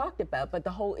 but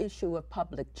the whole issue of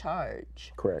public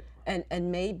charge. Correct.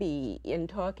 And maybe in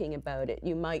talking about it,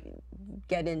 you might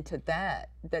get into that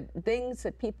things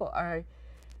that people are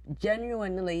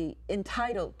genuinely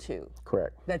entitled to.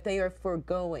 Correct. That they are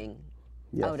foregoing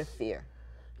out of fear.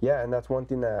 Yeah, and that's one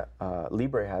thing that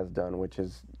Libre has done, which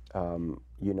is,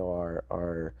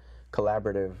 our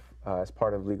collaborative as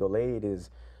part of legal aid is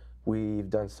we've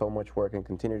done so much work and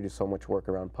continue to do so much work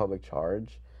around public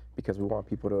charge because we want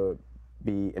people to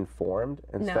be informed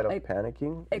instead of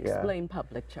panicking. Explain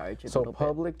public charge a little bit. So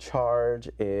public charge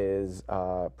is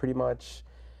pretty much,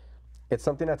 it's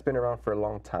something that's been around for a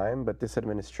long time, but this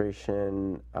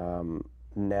administration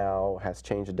now has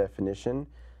changed the definition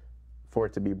for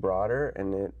it to be broader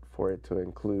and for it to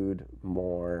include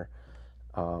more,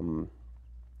 how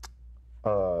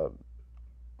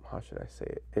should I say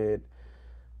it?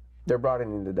 They're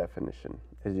broadening the definition,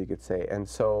 as you could say. And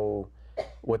so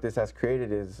what this has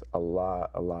created is a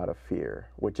lot of fear,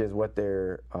 which is what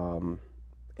their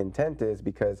intent is,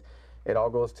 because it all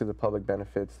goes to the public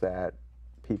benefits that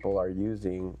people are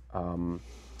using.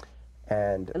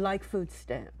 And like food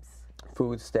stamps.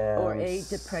 Food stamps. Or aid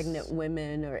to pregnant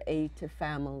women, or aid to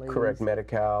families. Correct.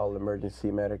 Medi-Cal,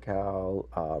 emergency Medi-Cal,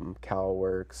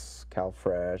 CalWorks,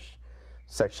 CalFresh,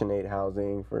 Section 8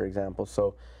 housing, for example.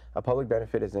 So a public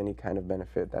benefit is any kind of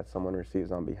benefit that someone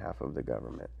receives on behalf of the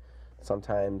government.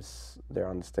 Sometimes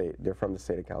they're from the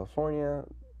state of California,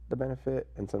 the benefit,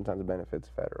 and sometimes the benefit's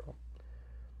federal.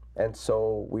 And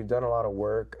so we've done a lot of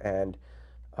work, and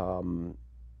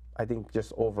I think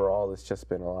just overall it's just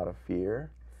been a lot of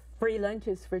fear. Free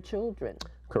lunches for children.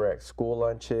 Correct. School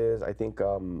lunches. I think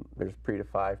there's 3 to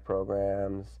 5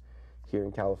 programs here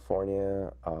in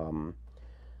California.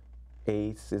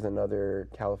 ACE is another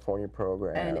California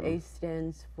program. And ACE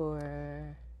stands for?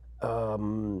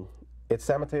 It's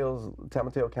San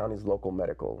Mateo County's local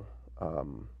medical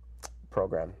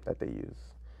program that they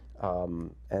use.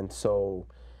 And so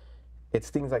it's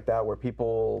things like that where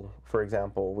people, for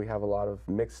example, we have a lot of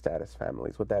mixed status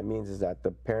families. What that means is that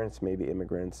the parents may be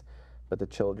immigrants, but the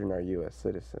children are U.S.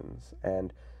 citizens.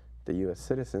 And the U.S.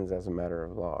 citizens, as a matter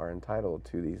of law, are entitled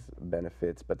to these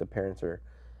benefits, but the parents are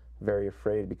very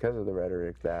afraid because of the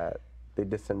rhetoric that they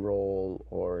disenroll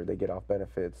or they get off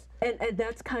benefits. And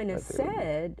that's kind of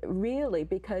sad, really,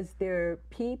 because there are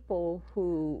people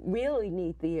who really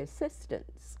need the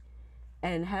assistance.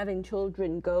 And having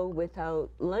children go without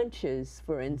lunches,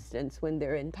 for instance, when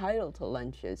they're entitled to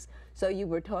lunches. So you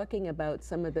were talking about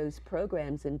some of those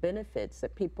programs and benefits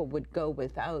that people would go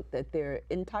without that they're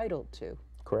entitled to.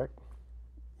 Correct.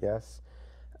 Yes.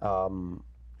 And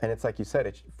it's like you said,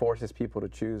 it forces people to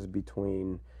choose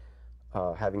between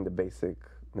having the basic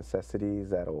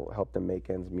necessities that'll help them make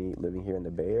ends meet living here in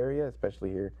the Bay Area, especially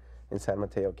here in San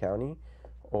Mateo County,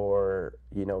 or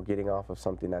getting off of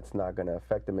something that's not going to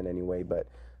affect them in any way, but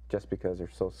just because they're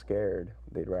so scared,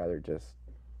 they'd rather just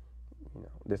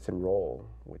disenroll,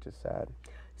 which is sad.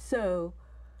 So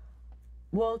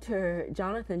Walter,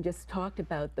 Jonathan just talked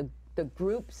about the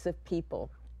groups of people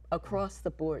across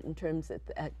the board in terms of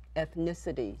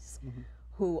ethnicities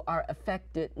who are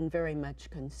affected and very much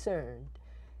concerned.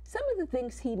 Some of the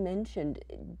things he mentioned,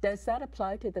 does that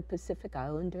apply to the Pacific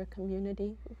Islander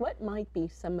community? What might be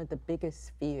some of the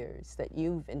biggest fears that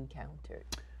you've encountered?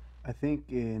 I think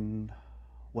in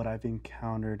what I've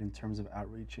encountered in terms of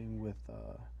outreaching with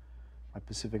my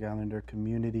Pacific Islander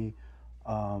community,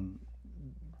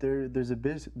 there's a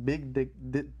big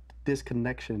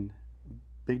disconnection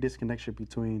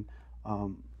between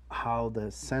how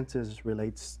the census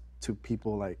relates to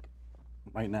people like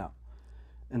right now.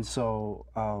 And so,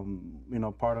 you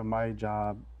know, part of my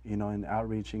job, you know, in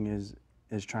outreaching is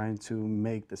trying to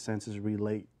make the census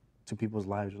relate to people's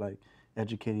lives, like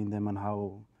educating them on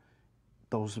how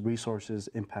those resources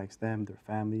impacts them, their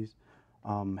families,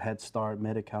 Head Start,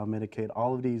 Medi-Cal, Medicaid,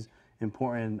 all of these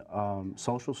important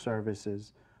social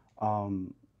services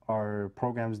are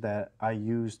programs that I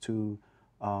use to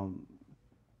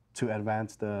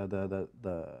advance the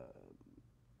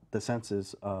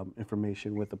census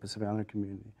information with the Pacific Islander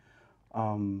community.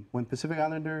 When Pacific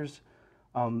Islanders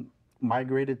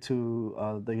migrated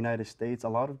to the United States, a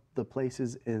lot of the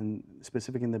places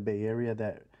specifically in the Bay Area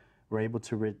that were able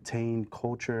to retain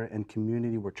culture and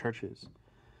community were churches.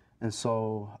 And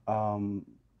so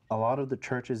a lot of the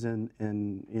churches in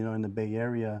the Bay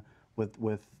Area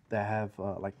that have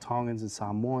like Tongans and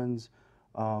Samoans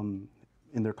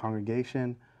in their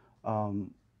congregation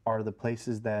are the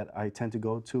places that I tend to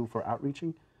go to for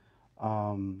outreaching.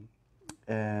 And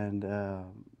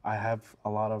I have a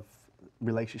lot of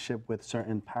relationship with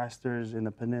certain pastors in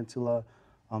the peninsula,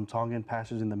 Tongan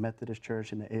pastors in the Methodist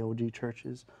Church and the AOG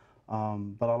churches.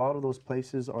 But a lot of those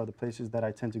places are the places that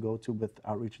I tend to go to with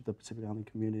outreach to the Pacific Islander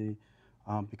community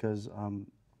because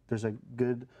there's a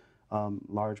good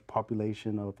large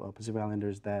population of Pacific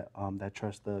Islanders that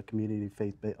trust the community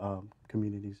faith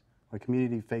communities or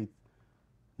community faith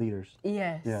leaders.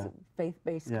 Yes, yeah.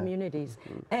 Faith-based Yeah. communities.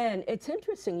 And it's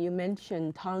interesting, you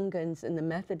mentioned Tongans in the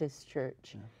Methodist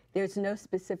Church. Yeah. There's no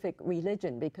specific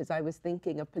religion because I was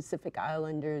thinking of Pacific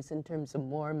Islanders in terms of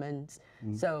Mormons.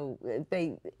 So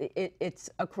it's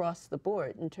across the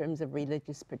board in terms of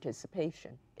religious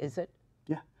participation, is it?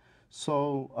 Yeah.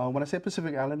 So when I say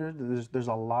Pacific Islanders, there's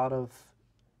a lot of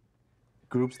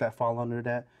groups that fall under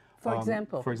that. For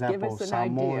example, give us an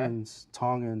Samoans,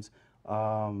 Tongans,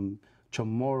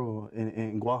 Chamorro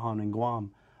in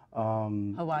Guam,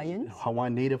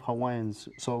 Hawaiians? Native Hawaiians.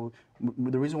 So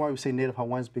the reason why we say Native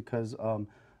Hawaiians because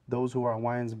those who are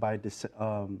Hawaiians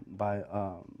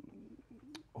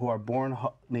who are born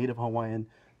Native Hawaiian,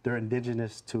 they're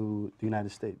indigenous to the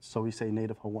United States. So we say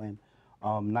Native Hawaiian,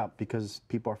 not because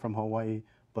people are from Hawaii,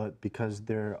 but because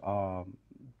they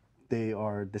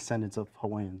are descendants of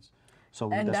Hawaiians. So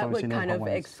And that's that why we say would Native kind of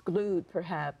Hawaiians. exclude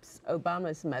perhaps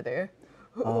Obama's mother.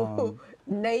 Who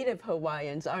Native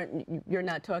Hawaiians you're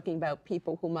not talking about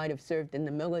people who might have served in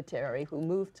the military who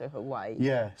moved to Hawaii.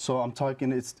 Yeah, so I'm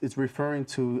talking, it's referring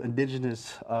to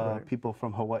indigenous people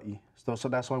from Hawaii. So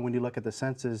that's why when you look at the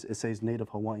census, it says Native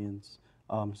Hawaiians,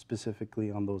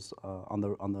 specifically on those, on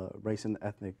the race and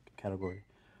ethnic category.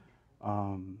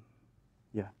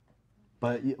 Yeah,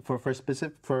 but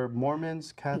for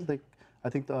Mormons, Catholic, I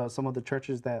think some of the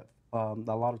churches that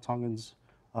a lot of Tongans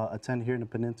attend here in the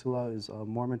peninsula is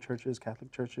Mormon churches,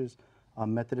 Catholic churches,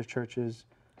 Methodist churches,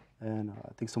 and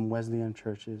I think some Wesleyan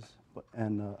churches,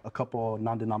 and a couple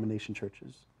non-denomination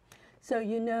churches. So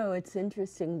you know, it's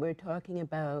interesting, we're talking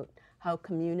about how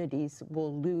communities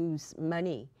will lose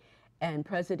money, and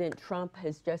President Trump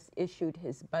has just issued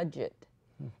his budget,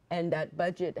 and that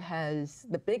budget has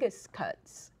the biggest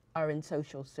cuts are in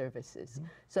social services.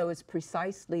 So it's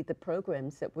precisely the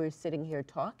programs that we're sitting here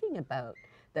talking about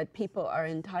that people are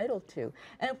entitled to.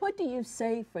 And what do you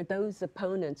say for those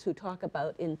opponents who talk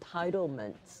about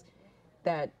entitlements,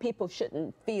 that people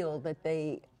shouldn't feel that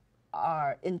they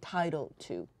are entitled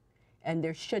to, and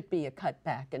there should be a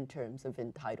cutback in terms of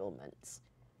entitlements?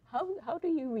 How do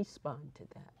you respond to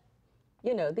that?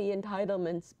 You know, the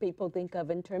entitlements people think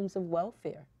of in terms of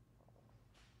welfare.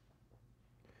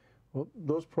 Well,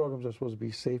 those programs are supposed to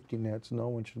be safety nets. No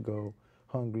one should go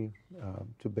hungry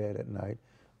to bed at night.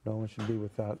 No one should be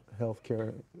without health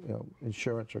care,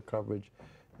 insurance or coverage.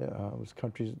 As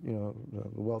countries, the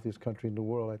wealthiest country in the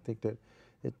world, I think that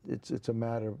it's a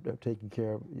matter of taking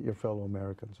care of your fellow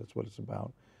Americans. That's what it's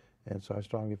about. And so I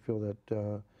strongly feel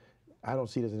that I don't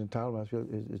see it as an entitlement. I feel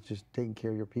it's just taking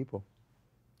care of your people.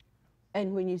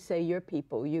 And when you say your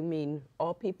people, you mean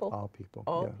all people? All people.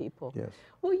 All yeah. people. Yes.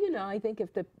 Well, I think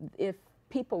if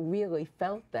people really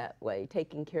felt that way,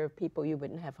 taking care of people, you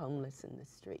wouldn't have homeless in the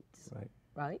streets. Right.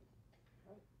 right?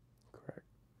 Correct.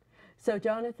 So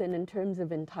Jonathan, in terms of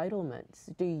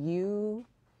entitlements, do you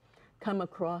come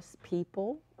across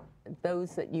people,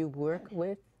 those that you work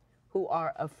with, who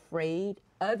are afraid,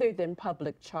 other than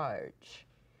public charge,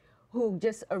 who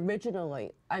just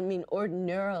ordinarily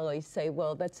say,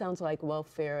 well, that sounds like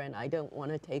welfare and I don't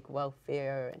want to take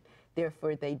welfare, and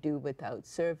therefore they do without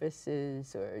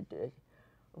services, or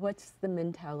what's the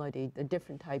mentality, the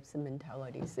different types of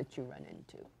mentalities that you run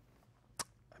into?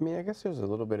 I mean, I guess there's a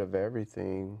little bit of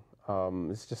everything.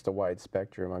 It's just a wide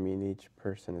spectrum. I mean, each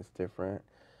person is different.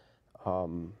 But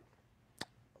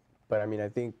I mean, I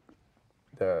think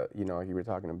like you were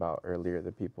talking about earlier,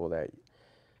 the people that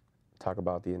talk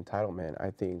about the entitlement, I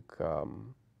think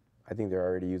they're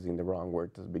already using the wrong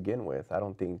word to begin with. I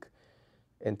don't think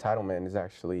entitlement is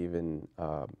actually even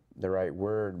the right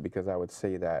word, because I would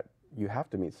say that you have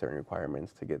to meet certain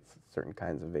requirements to get certain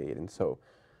kinds of aid, and so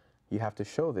you have to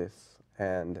show this,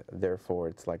 and therefore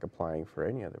it's like applying for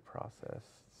any other process.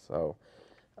 So.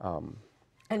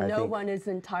 And no one is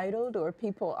entitled, or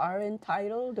people are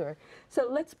entitled, or so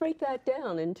let's break that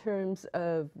down in terms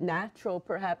of natural,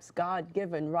 perhaps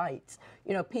God-given rights.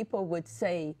 You know, people would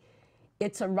say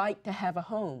it's a right to have a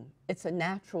home. It's a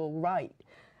natural right.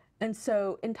 And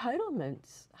so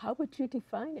entitlements, how would you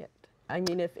define it? I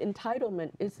mean, if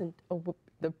entitlement isn't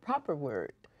the proper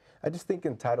word. I just think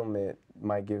entitlement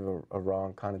might give a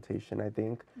wrong connotation, I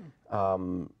think.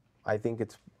 I think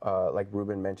it's, like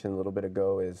Ruben mentioned a little bit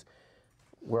ago, is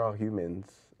we're all humans.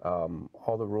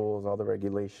 All the rules, all the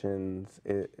regulations,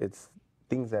 it's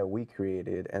things that we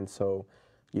created. And so,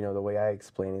 you know, the way I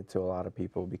explain it to a lot of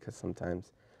people, because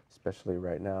sometimes, especially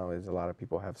right now, is a lot of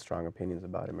people have strong opinions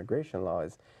about immigration law,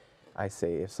 is I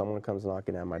say, if someone comes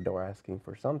knocking at my door asking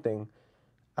for something,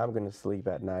 I'm going to sleep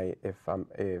at night if I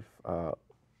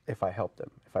help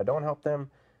them. If I don't help them,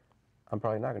 I'm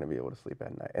probably not going to be able to sleep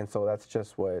at night. And so that's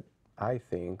just what I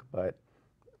think, but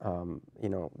you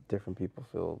know, different people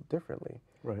feel differently.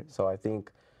 Right. So I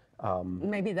think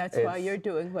maybe that's why you're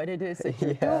doing what it is that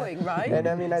you're doing, right? And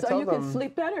I mean, so you can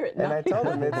sleep better at night.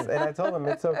 And I told them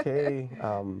it's okay.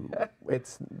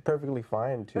 It's perfectly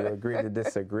fine to agree to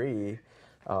disagree.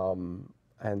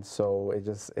 And so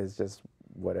it's just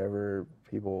whatever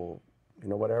people, you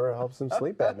know, whatever helps them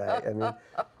sleep at night. I mean,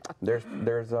 there's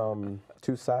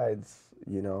two sides,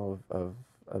 you know, of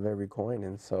every coin,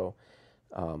 and so.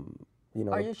 You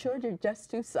know, are you sure you're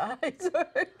just two sides?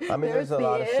 I mean, there's a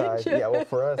lot of sides. Yeah, well,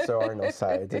 for us, there are no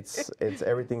sides. It's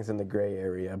everything's in the gray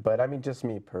area. But I mean, just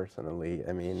me personally,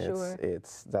 I mean, sure.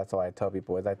 it's that's all I tell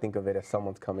people is I think of it as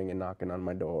someone's coming and knocking on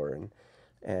my door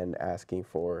and asking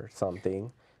for something.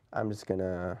 I'm just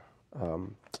gonna,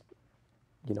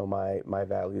 you know, my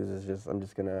values is just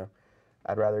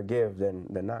I'd rather give than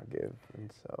not give,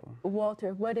 and so.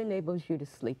 Walter, what enables you to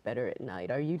sleep better at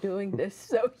night? Are you doing this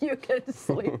so you can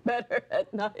sleep better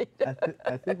at night?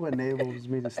 I think what enables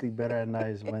me to sleep better at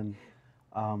night is when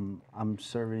I'm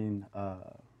serving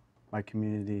my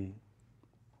community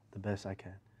the best I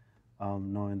can,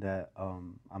 knowing that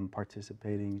I'm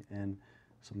participating in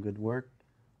some good work,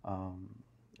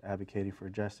 advocating for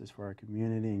justice for our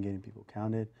community and getting people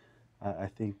counted. I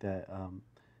think that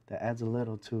that adds a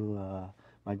little to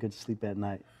my good sleep at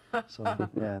night. So,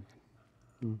 yeah.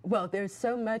 Well, there's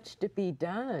so much to be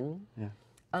done. Yeah.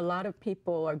 A lot of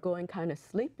people are going kind of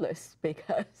sleepless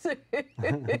because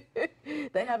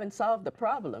they haven't solved the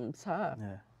problems, huh?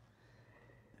 Yeah.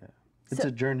 Yeah. It's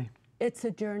a journey. It's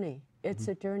a journey. It's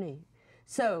a journey.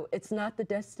 So it's not the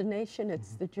destination,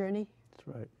 it's the journey? That's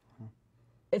right.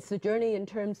 It's the journey in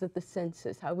terms of the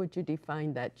census. How would you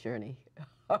define that journey?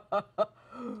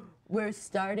 We're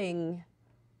starting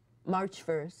March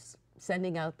 1st,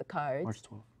 sending out the cards. March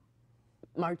 12th.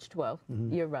 March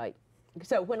 12th, you're right.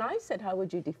 So when I said, how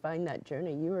would you define that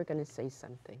journey, you were going to say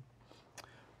something.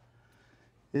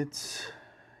 It's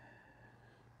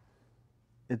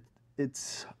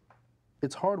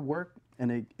hard work,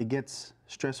 and it gets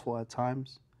stressful at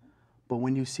times. But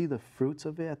when you see the fruits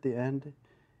of it at the end,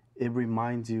 it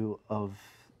reminds you of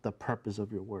the purpose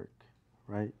of your work,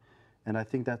 right? And I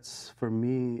think that's, for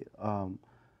me,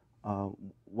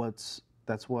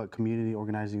 that's what community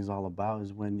organizing is all about,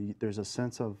 is when there's a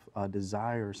sense of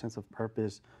desire, a sense of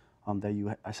purpose,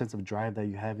 a sense of drive that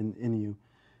you have in you.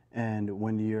 And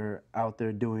when you're out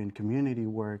there doing community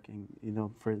work, and, you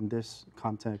know, for in this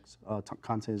context,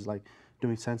 content is like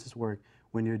doing census work.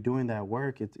 When you're doing that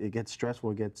work, it gets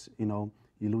stressful. It gets, you know,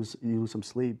 you lose some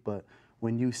sleep. But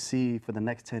when you see for the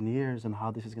next 10 years and how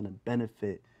this is going to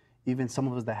benefit, even some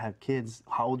of us that have kids,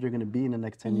 how old you're going to be in the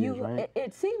next 10 years, right?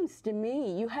 It seems to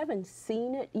me you haven't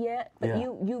seen it yet, but Yeah.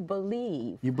 you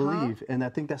believe. You believe, and I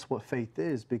think that's what faith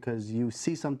is, because you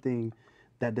see something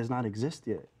that does not exist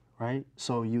yet, right?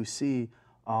 So you see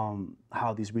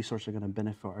how these resources are going to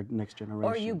benefit our next generation.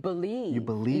 Or you believe. You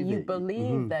believe You it.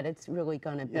 believe that it's really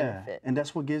going to benefit. Yeah, and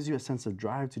that's what gives you a sense of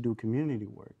drive to do community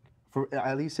work, for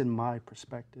at least in my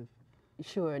perspective.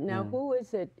 Sure. Now, who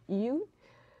is it? You?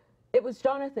 It was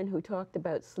Jonathan who talked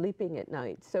about sleeping at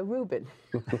night. So, Ruben,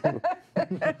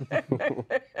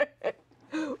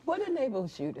 what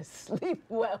enables you to sleep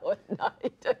well at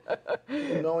night?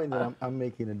 Knowing that I'm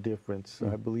making a difference.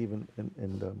 I believe in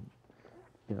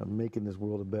making this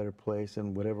world a better place,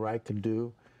 and whatever I can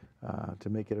do to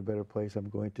make it a better place, I'm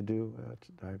going to do.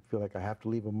 I feel like I have to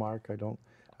leave a mark. I don't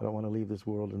want to leave this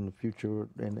world in the future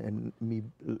and leave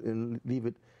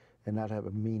it and not have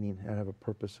a meaning and have a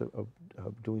purpose of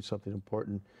doing something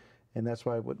important. And that's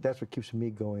what keeps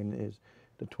me going, is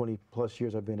the 20 plus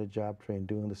years I've been at Job Train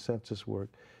doing the census work,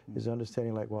 is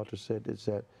understanding, like Walter said, is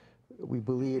that we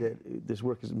believe that this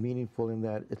work is meaningful in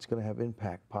that it's going to have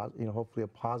impact, hopefully a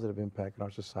positive impact in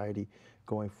our society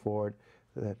going forward,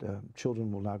 that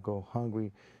children will not go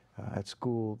hungry at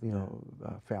school,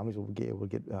 families will be able to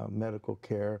get medical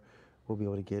care, we'll be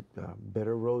able to get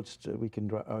better roads, we can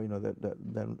drive,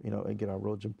 and get our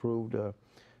roads improved.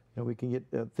 We can get,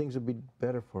 things will be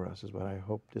better for us, is what I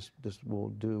hope this will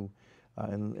do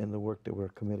in the work that we're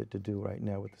committed to do right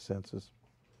now with the census.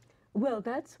 Well,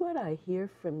 that's what I hear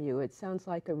from you. It sounds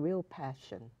like a real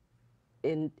passion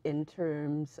in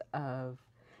terms of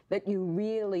that you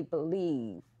really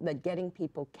believe that getting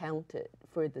people counted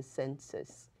for the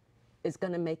census is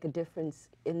going to make a difference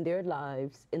in their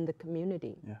lives, in the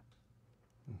community. Yeah.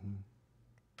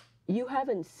 You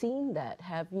haven't seen that,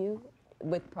 have you,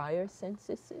 with prior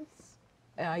censuses?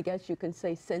 I guess you can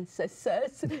say censuses.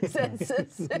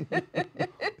 Census.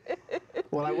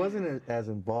 Well, I wasn't as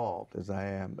involved as I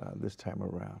am this time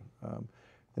around.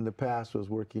 In the past, I was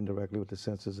working directly with the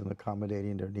census and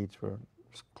accommodating their needs for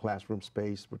classroom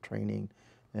space, for training,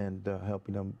 and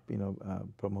helping them,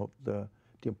 promote the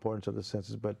importance of the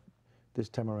census. But this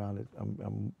time around,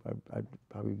 I'm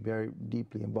probably very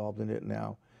deeply involved in it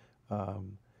now,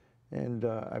 and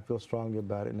I feel strongly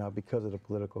about it now because of the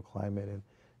political climate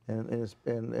and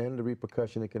the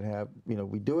repercussion it can have.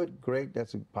 We do it, great,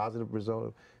 that's a positive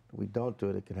result. If we don't do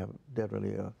it, it can have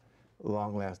definitely a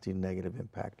long-lasting negative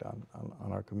impact on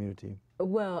our community.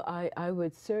 Well, I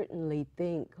would certainly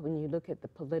think when you look at the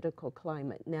political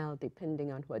climate now,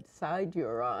 depending on what side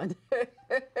you're on,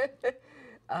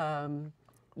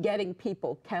 getting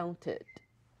people counted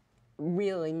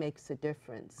really makes a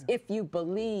difference. If you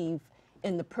believe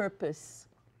in the purpose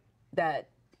that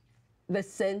the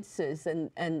census and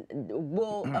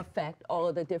will affect all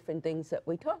of the different things that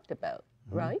we talked about,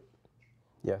 right?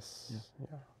 Yes.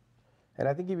 Yeah. And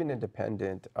I think even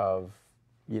independent of,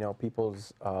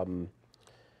 people's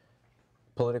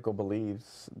political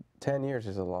beliefs, 10 years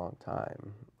is a long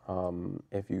time.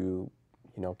 If you,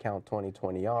 count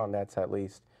 2020 on, that's at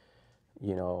least,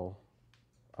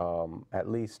 at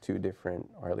least two different,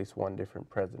 or at least one different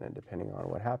president, depending on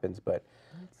what happens. But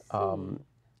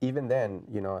even then,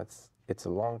 it's a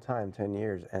long time, 10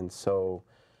 years. And so,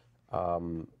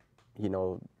 the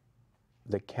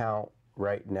count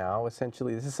right now,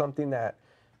 essentially, this is something that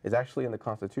is actually in the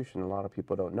Constitution. A lot of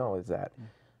people don't know is that,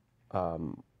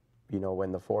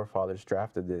 when the forefathers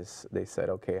drafted this, they said,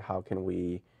 okay, how can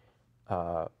we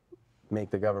make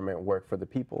the government work for the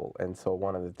people? And so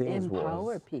one of the things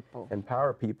was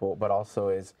empower people, but also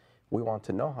is we want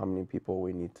to know how many people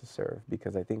we need to serve,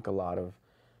 because I think a lot of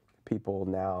people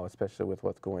now, especially with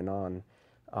what's going on,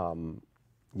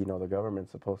 the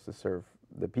government's supposed to serve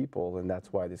the people, and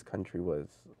that's why this country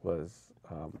was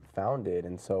founded.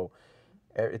 And so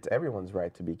it's everyone's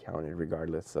right to be counted,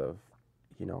 regardless of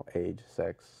age,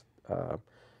 sex,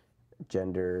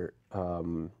 gender,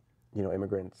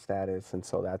 immigrant status. And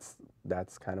so that's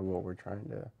kind of what we're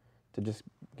trying to just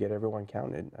get everyone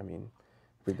counted. I mean,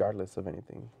 regardless of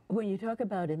anything. When you talk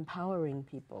about empowering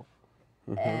people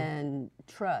and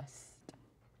trust,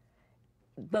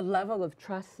 the level of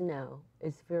trust now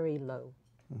is very low.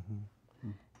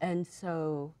 And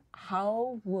so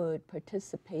how would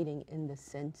participating in the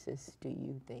census, do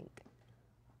you think?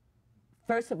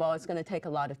 First of all, it's going to take a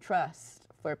lot of trust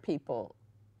for people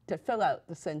to fill out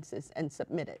the census and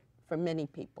submit it, for many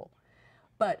people.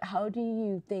 But how do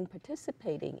you think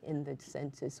participating in the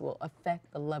census will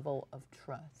affect the level of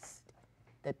trust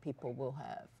that people will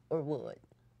have or would?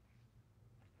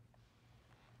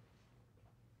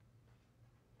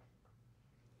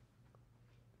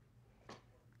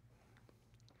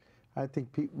 I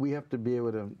think we have to be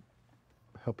able to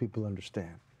help people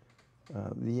understand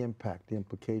the impact, the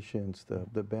implications,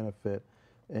 the benefit,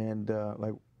 and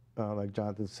like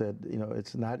Jonathan said,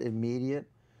 it's not immediate.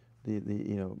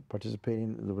 The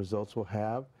participating, the results will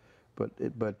have, but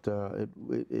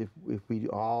if we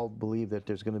all believe that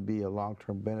there's going to be a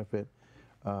long-term benefit,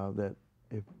 that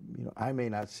if I may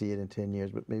not see it in 10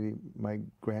 years, but maybe my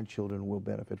grandchildren will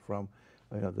benefit from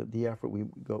the effort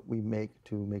we make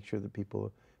to make sure that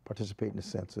people participate in the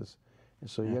census. And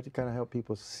so you have to kind of help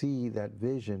people see that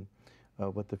vision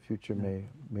of what the future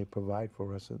may provide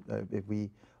for us if we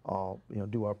all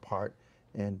do our part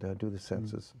and do the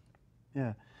census.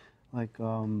 Yeah, like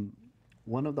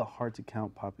one of the hard to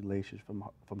count populations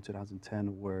from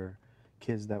 2010 were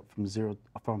kids that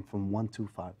from 1 to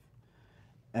 5,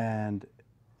 and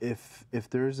if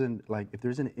there's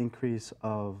an increase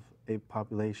of a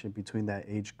population between that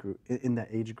age group in that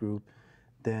age group,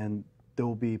 then there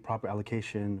will be proper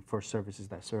allocation for services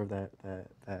that serve that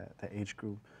age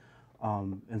group.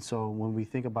 And so when we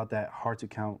think about that hard to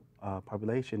count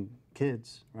population,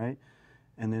 kids, right?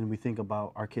 And then we think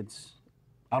about our kids.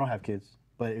 I don't have kids,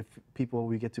 but if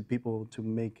we get people to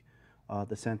make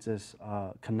the census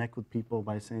connect with people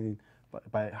by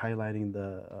highlighting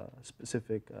the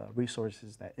specific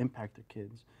resources that impact their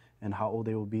kids and how old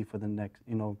they will be for the next,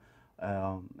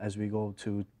 as we go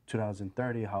to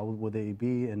 2030, how old will they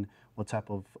be and what type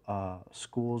of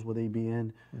schools will they be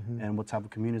in, and what type of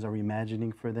communities are we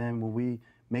imagining for them. When we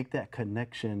make that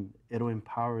connection, it'll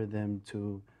empower them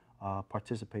to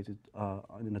participate in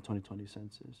the 2020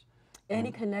 census.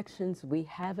 Any connections we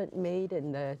haven't made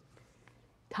in the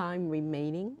time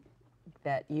remaining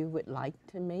that you would like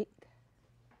to make?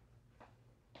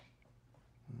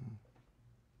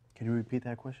 Can you repeat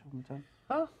that question one more time?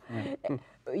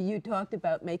 Oh, you talked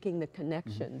about making the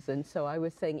connections, and so I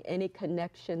was saying any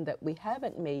connection that we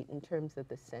haven't made in terms of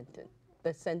the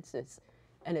census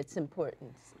and its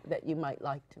importance that you might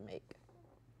like to make.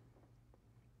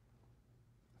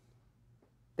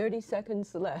 30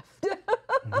 seconds left.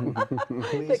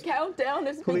 The countdown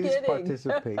is beginning. Please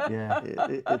participate. Yeah,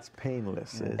 it's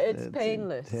painless. It's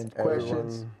painless. 10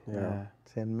 questions, Yeah.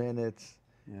 10 minutes,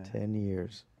 10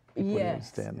 years. People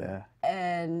Yes. understand that.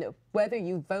 And whether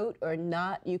you vote or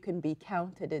not, you can be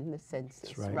counted in the census,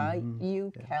 That's right. right?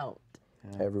 You count.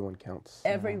 Everyone counts.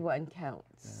 Everyone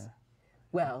counts.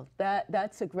 Well,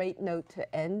 that's a great note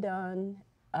to end on.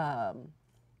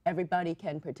 Everybody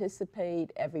can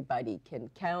participate, everybody can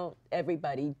count,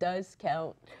 everybody does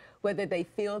count. Whether they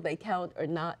feel they count or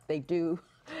not, they do.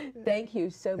 Thank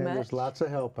you so much. And there's lots of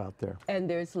help out there. And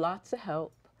there's lots of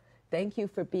help. Thank you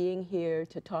for being here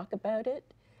to talk about it.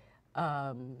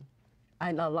 And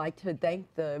I'd like to thank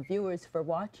the viewers for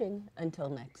watching. Until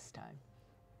next time.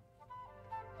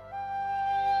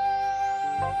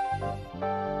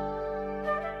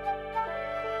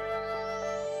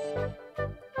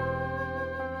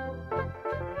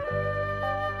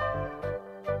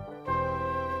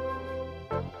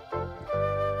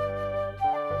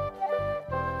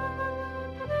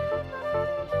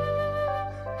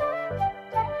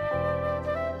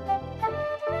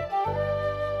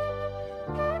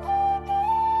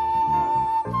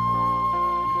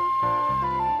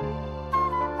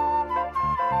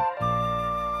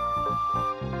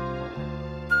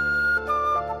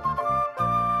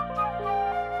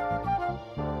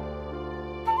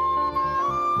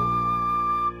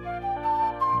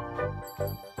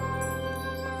 Thank you.